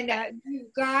 And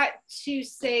you've got to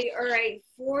say, all right,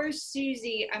 for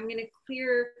Susie, I'm going to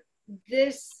clear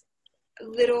this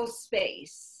little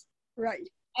space. Right.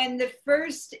 And the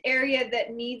first area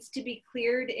that needs to be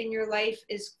cleared in your life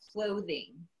is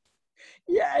clothing.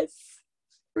 Yes.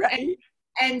 Right.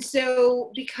 And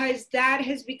so, because that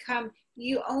has become,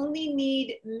 you only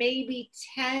need maybe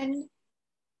 10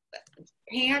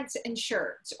 pants and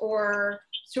shirts or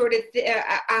sort of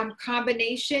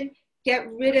combination. Get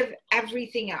rid of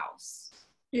everything else.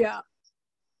 Yeah.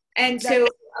 And so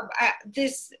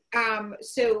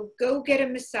so go get a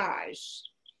massage.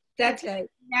 That's okay.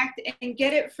 Connect and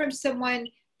get it from someone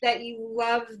that you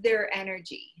love their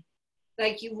energy.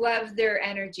 Like you love their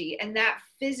energy, and that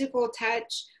physical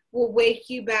touch will wake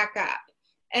you back up.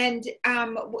 And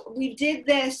we did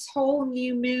this whole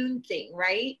new moon thing,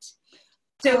 right?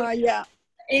 So yeah.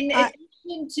 In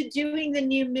addition to doing the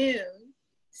new moon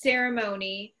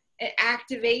ceremony and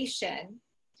activation,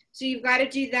 so you've got to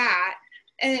do that.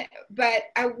 But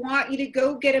I want you to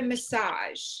go get a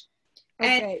massage.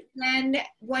 Okay. And then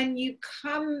when you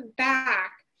come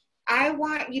back, I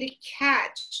want you to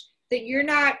catch that you're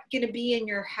not going to be in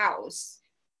your house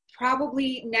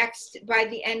probably by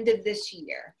the end of this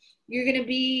year. You're going to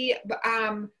be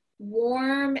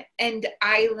warm and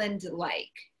island-like.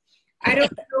 I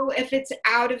don't know if it's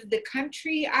out of the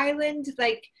country island,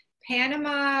 like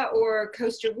Panama or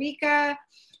Costa Rica,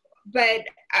 but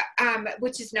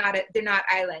which is not they're not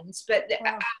islands, but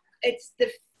it's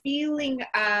the feeling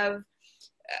of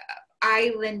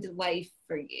island life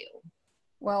for you.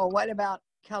 Well, what about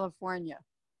California?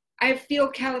 I feel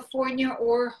California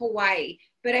or Hawaii,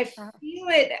 but I feel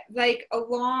it like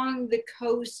along the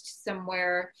coast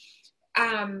somewhere.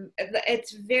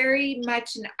 It's very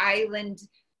much an island,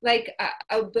 like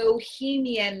a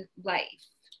bohemian life.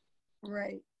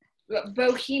 Right.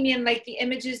 Bohemian, like the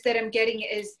images that I'm getting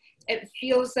is, it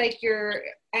feels like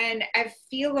and I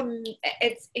feel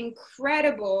it's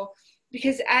incredible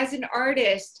because as an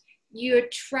artist, you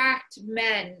attract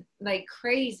men like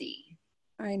crazy.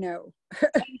 I know.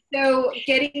 So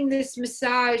getting this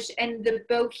massage and the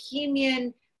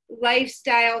bohemian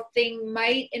lifestyle thing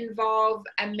might involve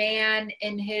a man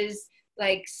in his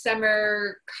like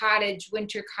summer cottage,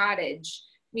 winter cottage,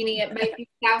 meaning it might be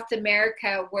South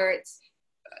America where it's,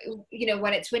 you know,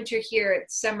 when it's winter here,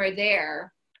 it's summer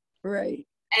there. Right.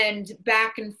 And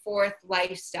back and forth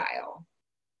lifestyle.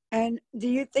 And do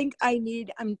you think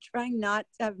I'm trying not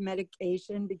to have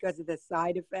medication because of the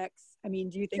side effects. I mean,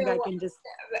 do you think I can just.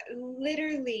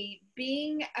 Literally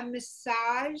being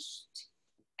massaged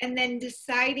and then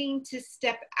deciding to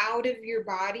step out of your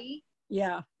body.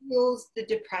 Yeah. Fuels the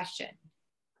depression.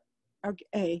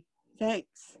 Okay,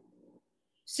 thanks.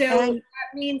 So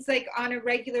that means like on a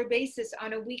regular basis,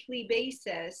 on a weekly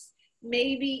basis,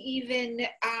 maybe even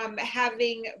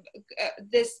having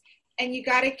this, and you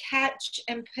got to catch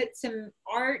and put some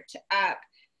art up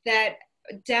that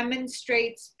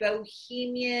demonstrates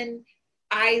bohemian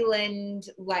island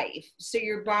life. So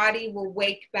your body will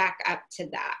wake back up to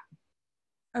that.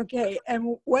 Okay,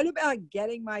 and what about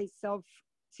getting myself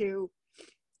to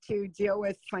deal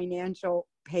with financial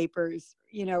papers,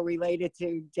 you know, related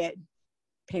to dead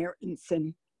parents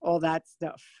and all that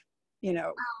stuff, you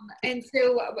know? And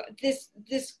so this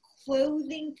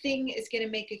clothing thing is going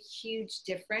to make a huge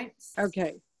difference.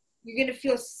 Okay. You're going to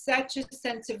feel such a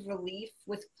sense of relief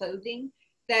with clothing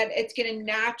that it's going to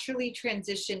naturally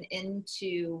transition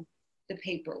into the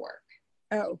paperwork.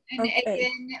 Oh, and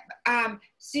okay. again,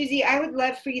 Susie, I would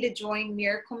love for you to join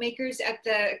Miracle Makers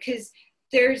because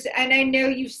and I know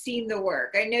you've seen the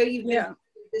work. I know you've been in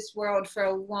this world for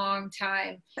a long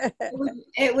time.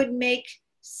 It would make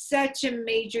such a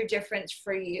major difference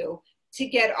for you to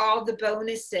get all the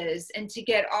bonuses and to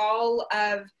get all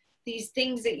of these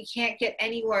things that you can't get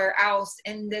anywhere else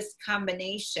in this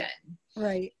combination.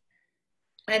 Right.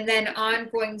 And then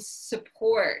ongoing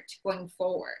support going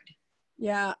forward.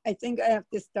 Yeah, I think I have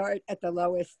to start at the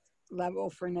lowest level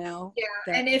for now.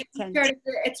 Yeah, and if you start,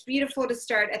 it's beautiful to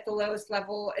start at the lowest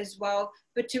level as well,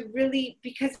 but to really,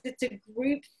 because it's a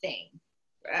group thing.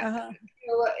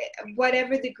 So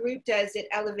whatever the group does, it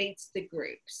elevates the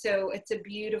group. So it's a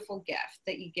beautiful gift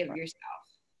that you give yourself.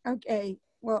 Okay,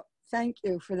 well, thank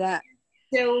you for that.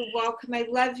 So welcome. I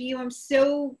love you. I'm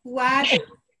so glad that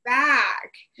you're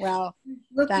back. Well,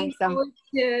 looking thanks. Forward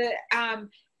to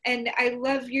and I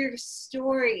love your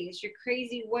stories, your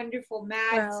crazy, wonderful,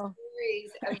 mad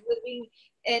stories of living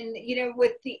and, you know,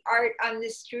 with the art on the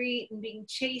street and being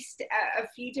chased a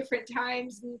few different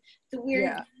times and the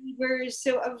weird neighbors.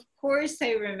 So of course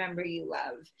I remember you,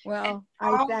 love. Well, and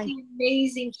all the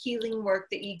amazing healing work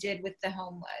that you did with the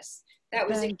homeless. That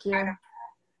was incredible.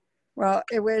 Well,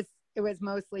 it was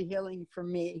mostly healing for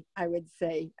me, I would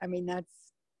say. I mean,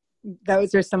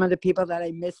 those are some of the people that I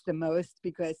miss the most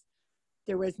because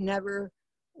there was never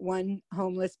one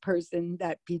homeless person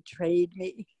that betrayed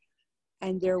me.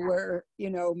 And there were, you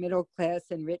know, middle class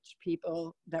and rich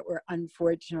people that were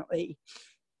unfortunately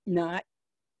not,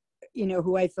 you know,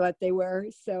 who I thought they were.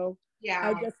 So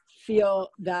I just feel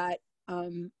that, I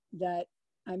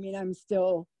mean, I'm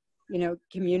still, you know,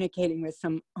 communicating with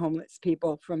some homeless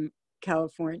people from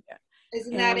California.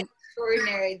 Isn't that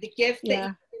extraordinary? The gift that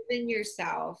you've given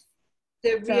yourself,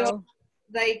 the real,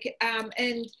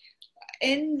 and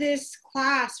in this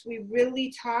class, we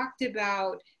really talked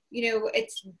about, you know,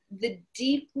 it's the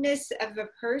deepness of a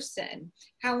person,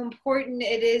 how important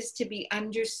it is to be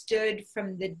understood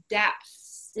from the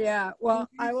depths. Yeah, well,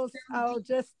 I'll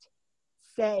just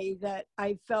say that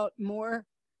I felt more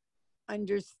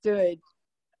understood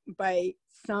by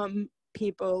some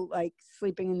people like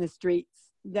sleeping in the streets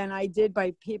than I did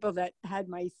by people that had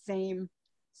my same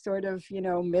sort of, you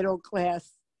know, middle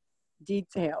class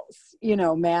details, you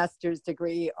know, master's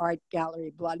degree, art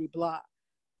gallery, blah, blah, blah.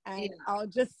 And I'll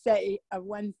just say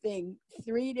one thing,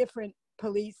 3 different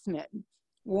policemen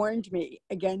warned me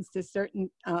against a certain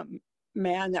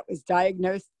man that was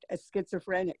diagnosed as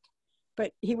schizophrenic.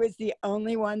 but he was the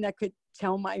only one that could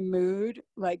tell my mood.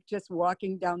 Like just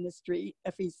walking down the street,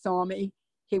 if he saw me,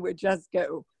 he would just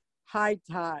go high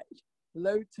tide,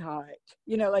 low tide,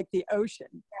 you know, like the ocean.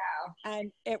 Wow.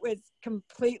 And it was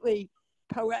completely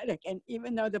poetic. And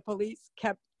even though the police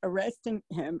kept arresting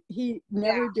him, he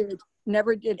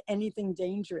never did anything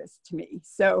dangerous to me.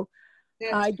 So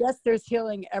I guess there's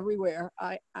healing everywhere.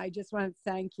 I just want to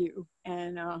thank you,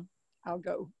 and I'll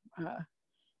go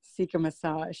seek a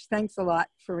massage. Thanks a lot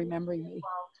for remembering me.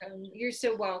 Welcome. You're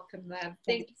so welcome, love.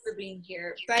 Thank you for being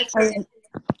here.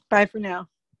 Bye for now.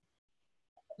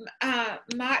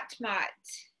 Mott.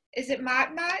 Is it Mott?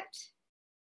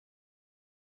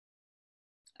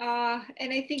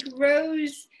 And I think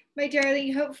Rose, my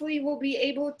darling, hopefully we'll be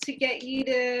able to get you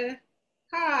to,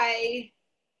 hi.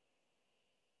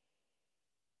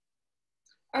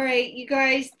 All right, you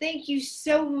guys, thank you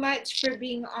so much for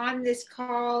being on this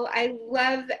call. I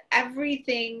love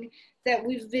everything that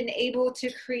we've been able to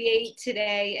create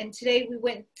today. And today we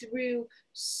went through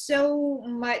so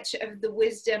much of the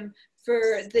wisdom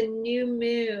for the new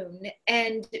moon.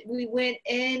 And we went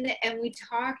in and we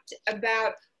talked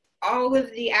about all of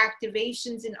the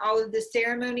activations and all of the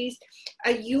ceremonies,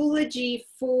 a eulogy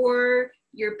for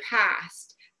your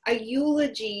past, a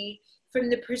eulogy from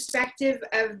the perspective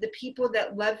of the people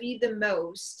that love you the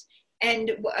most,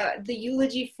 and the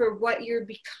eulogy for what you're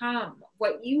become,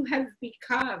 what you have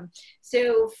become.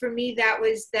 So for me, that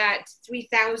was that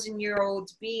 3,000-year-old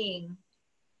being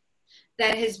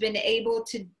that has been able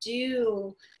to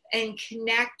do and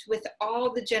connect with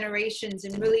all the generations.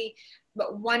 And really,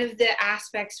 but one of the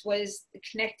aspects was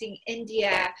connecting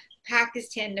India,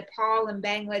 Pakistan, Nepal, and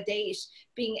Bangladesh,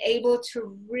 being able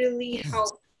to really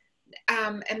help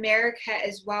America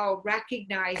as well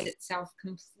recognize itself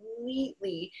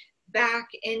completely back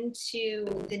into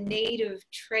the native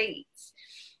traits,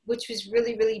 which was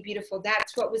really, really beautiful.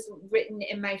 That's what was written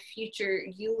in my future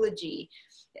eulogy.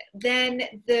 Then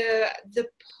the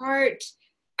part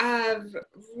of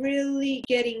really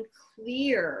getting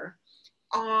clear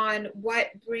on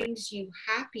what brings you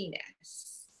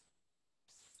happiness,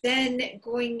 then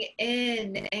going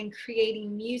in and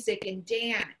creating music and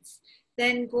dance,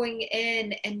 then going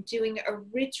in and doing a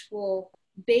ritual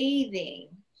bathing,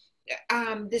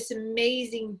 this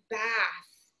amazing bath,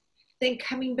 then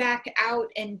coming back out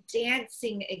and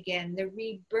dancing again, the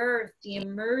rebirth, the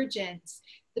emergence,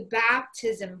 the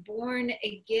baptism, born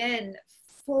again,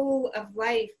 full of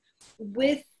life,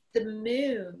 with the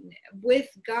moon, with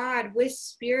God, with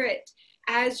spirit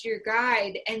as your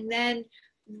guide, and then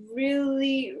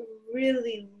really,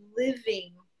 really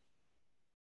living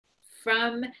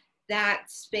from that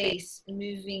space,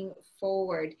 moving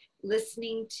forward,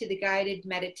 listening to the guided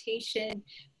meditation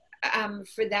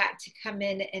for that to come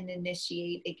in and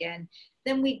initiate again.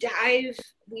 Then we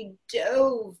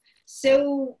dove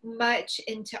so much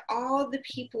into all the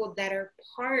people that are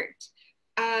part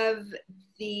of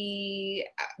the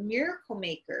miracle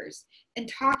makers, and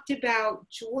talked about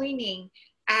joining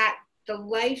at the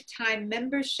lifetime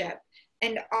membership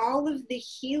and all of the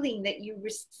healing that you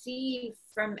receive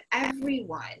from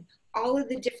everyone, all of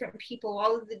the different people,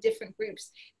 all of the different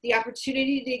groups, the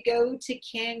opportunity to go to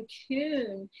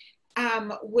Cancun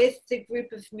with the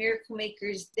group of miracle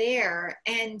makers there,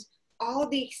 and all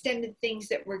the extended things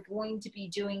that we're going to be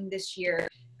doing this year.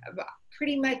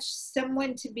 Pretty much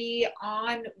someone to be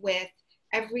on with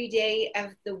every day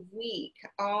of the week,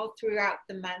 all throughout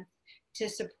the month, to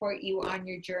support you on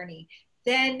your journey.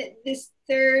 Then the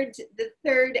third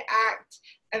act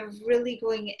of really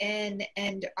going in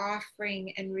and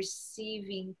offering and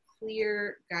receiving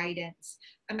clear guidance.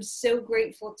 I'm so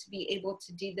grateful to be able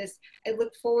to do this. I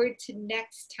look forward to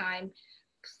next time.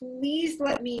 Please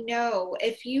let me know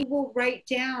if you will write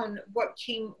down what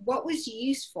was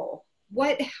useful,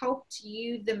 what helped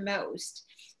you the most.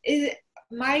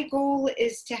 My goal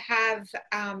is to have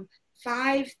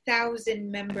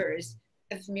 5,000 members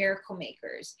of miracle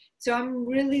makers. So I'm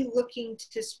really looking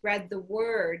to spread the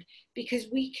word, because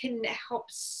we can help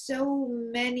so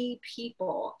many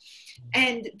people.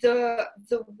 And the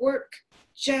work,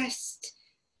 just,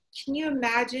 can you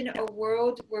imagine a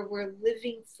world where we're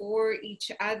living for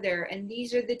each other? And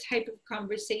these are the type of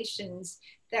conversations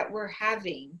that we're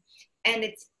having. And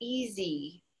it's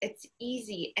easy. It's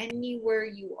easy anywhere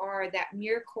you are. That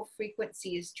miracle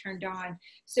frequency is turned on.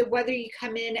 So whether you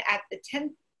come in at the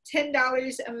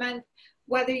 $10 a month,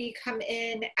 whether you come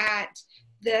in at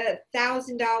the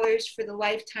 $1,000 for the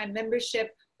lifetime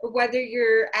membership, or whether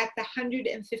you're at the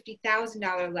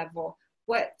 $150,000 level,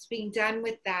 what's being done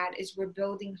with that is we're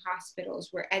building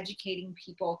hospitals, we're educating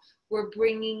people, we're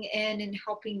bringing in and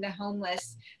helping the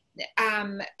homeless,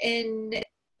 in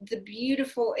the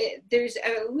beautiful, there's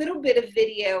a little bit of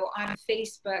video on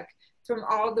Facebook from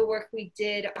all the work we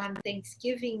did on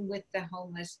Thanksgiving with the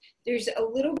homeless. There's a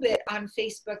little bit on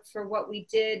Facebook for what we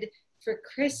did for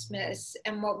Christmas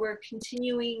and what we're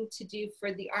continuing to do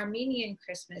for the Armenian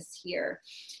Christmas here.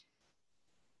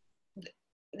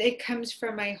 It comes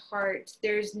from my heart.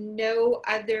 There's no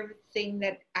other thing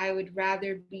that I would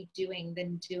rather be doing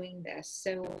than doing this.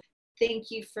 So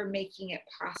thank you for making it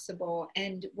possible.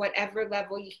 And whatever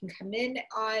level you can come in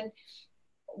on,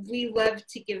 we love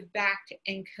to give back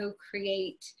and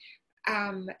co-create.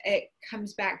 It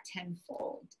comes back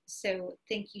tenfold. So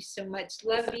thank you so much.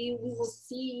 Love you. We will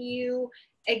see you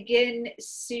again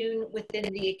soon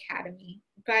within the Academy.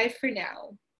 Bye for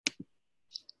now.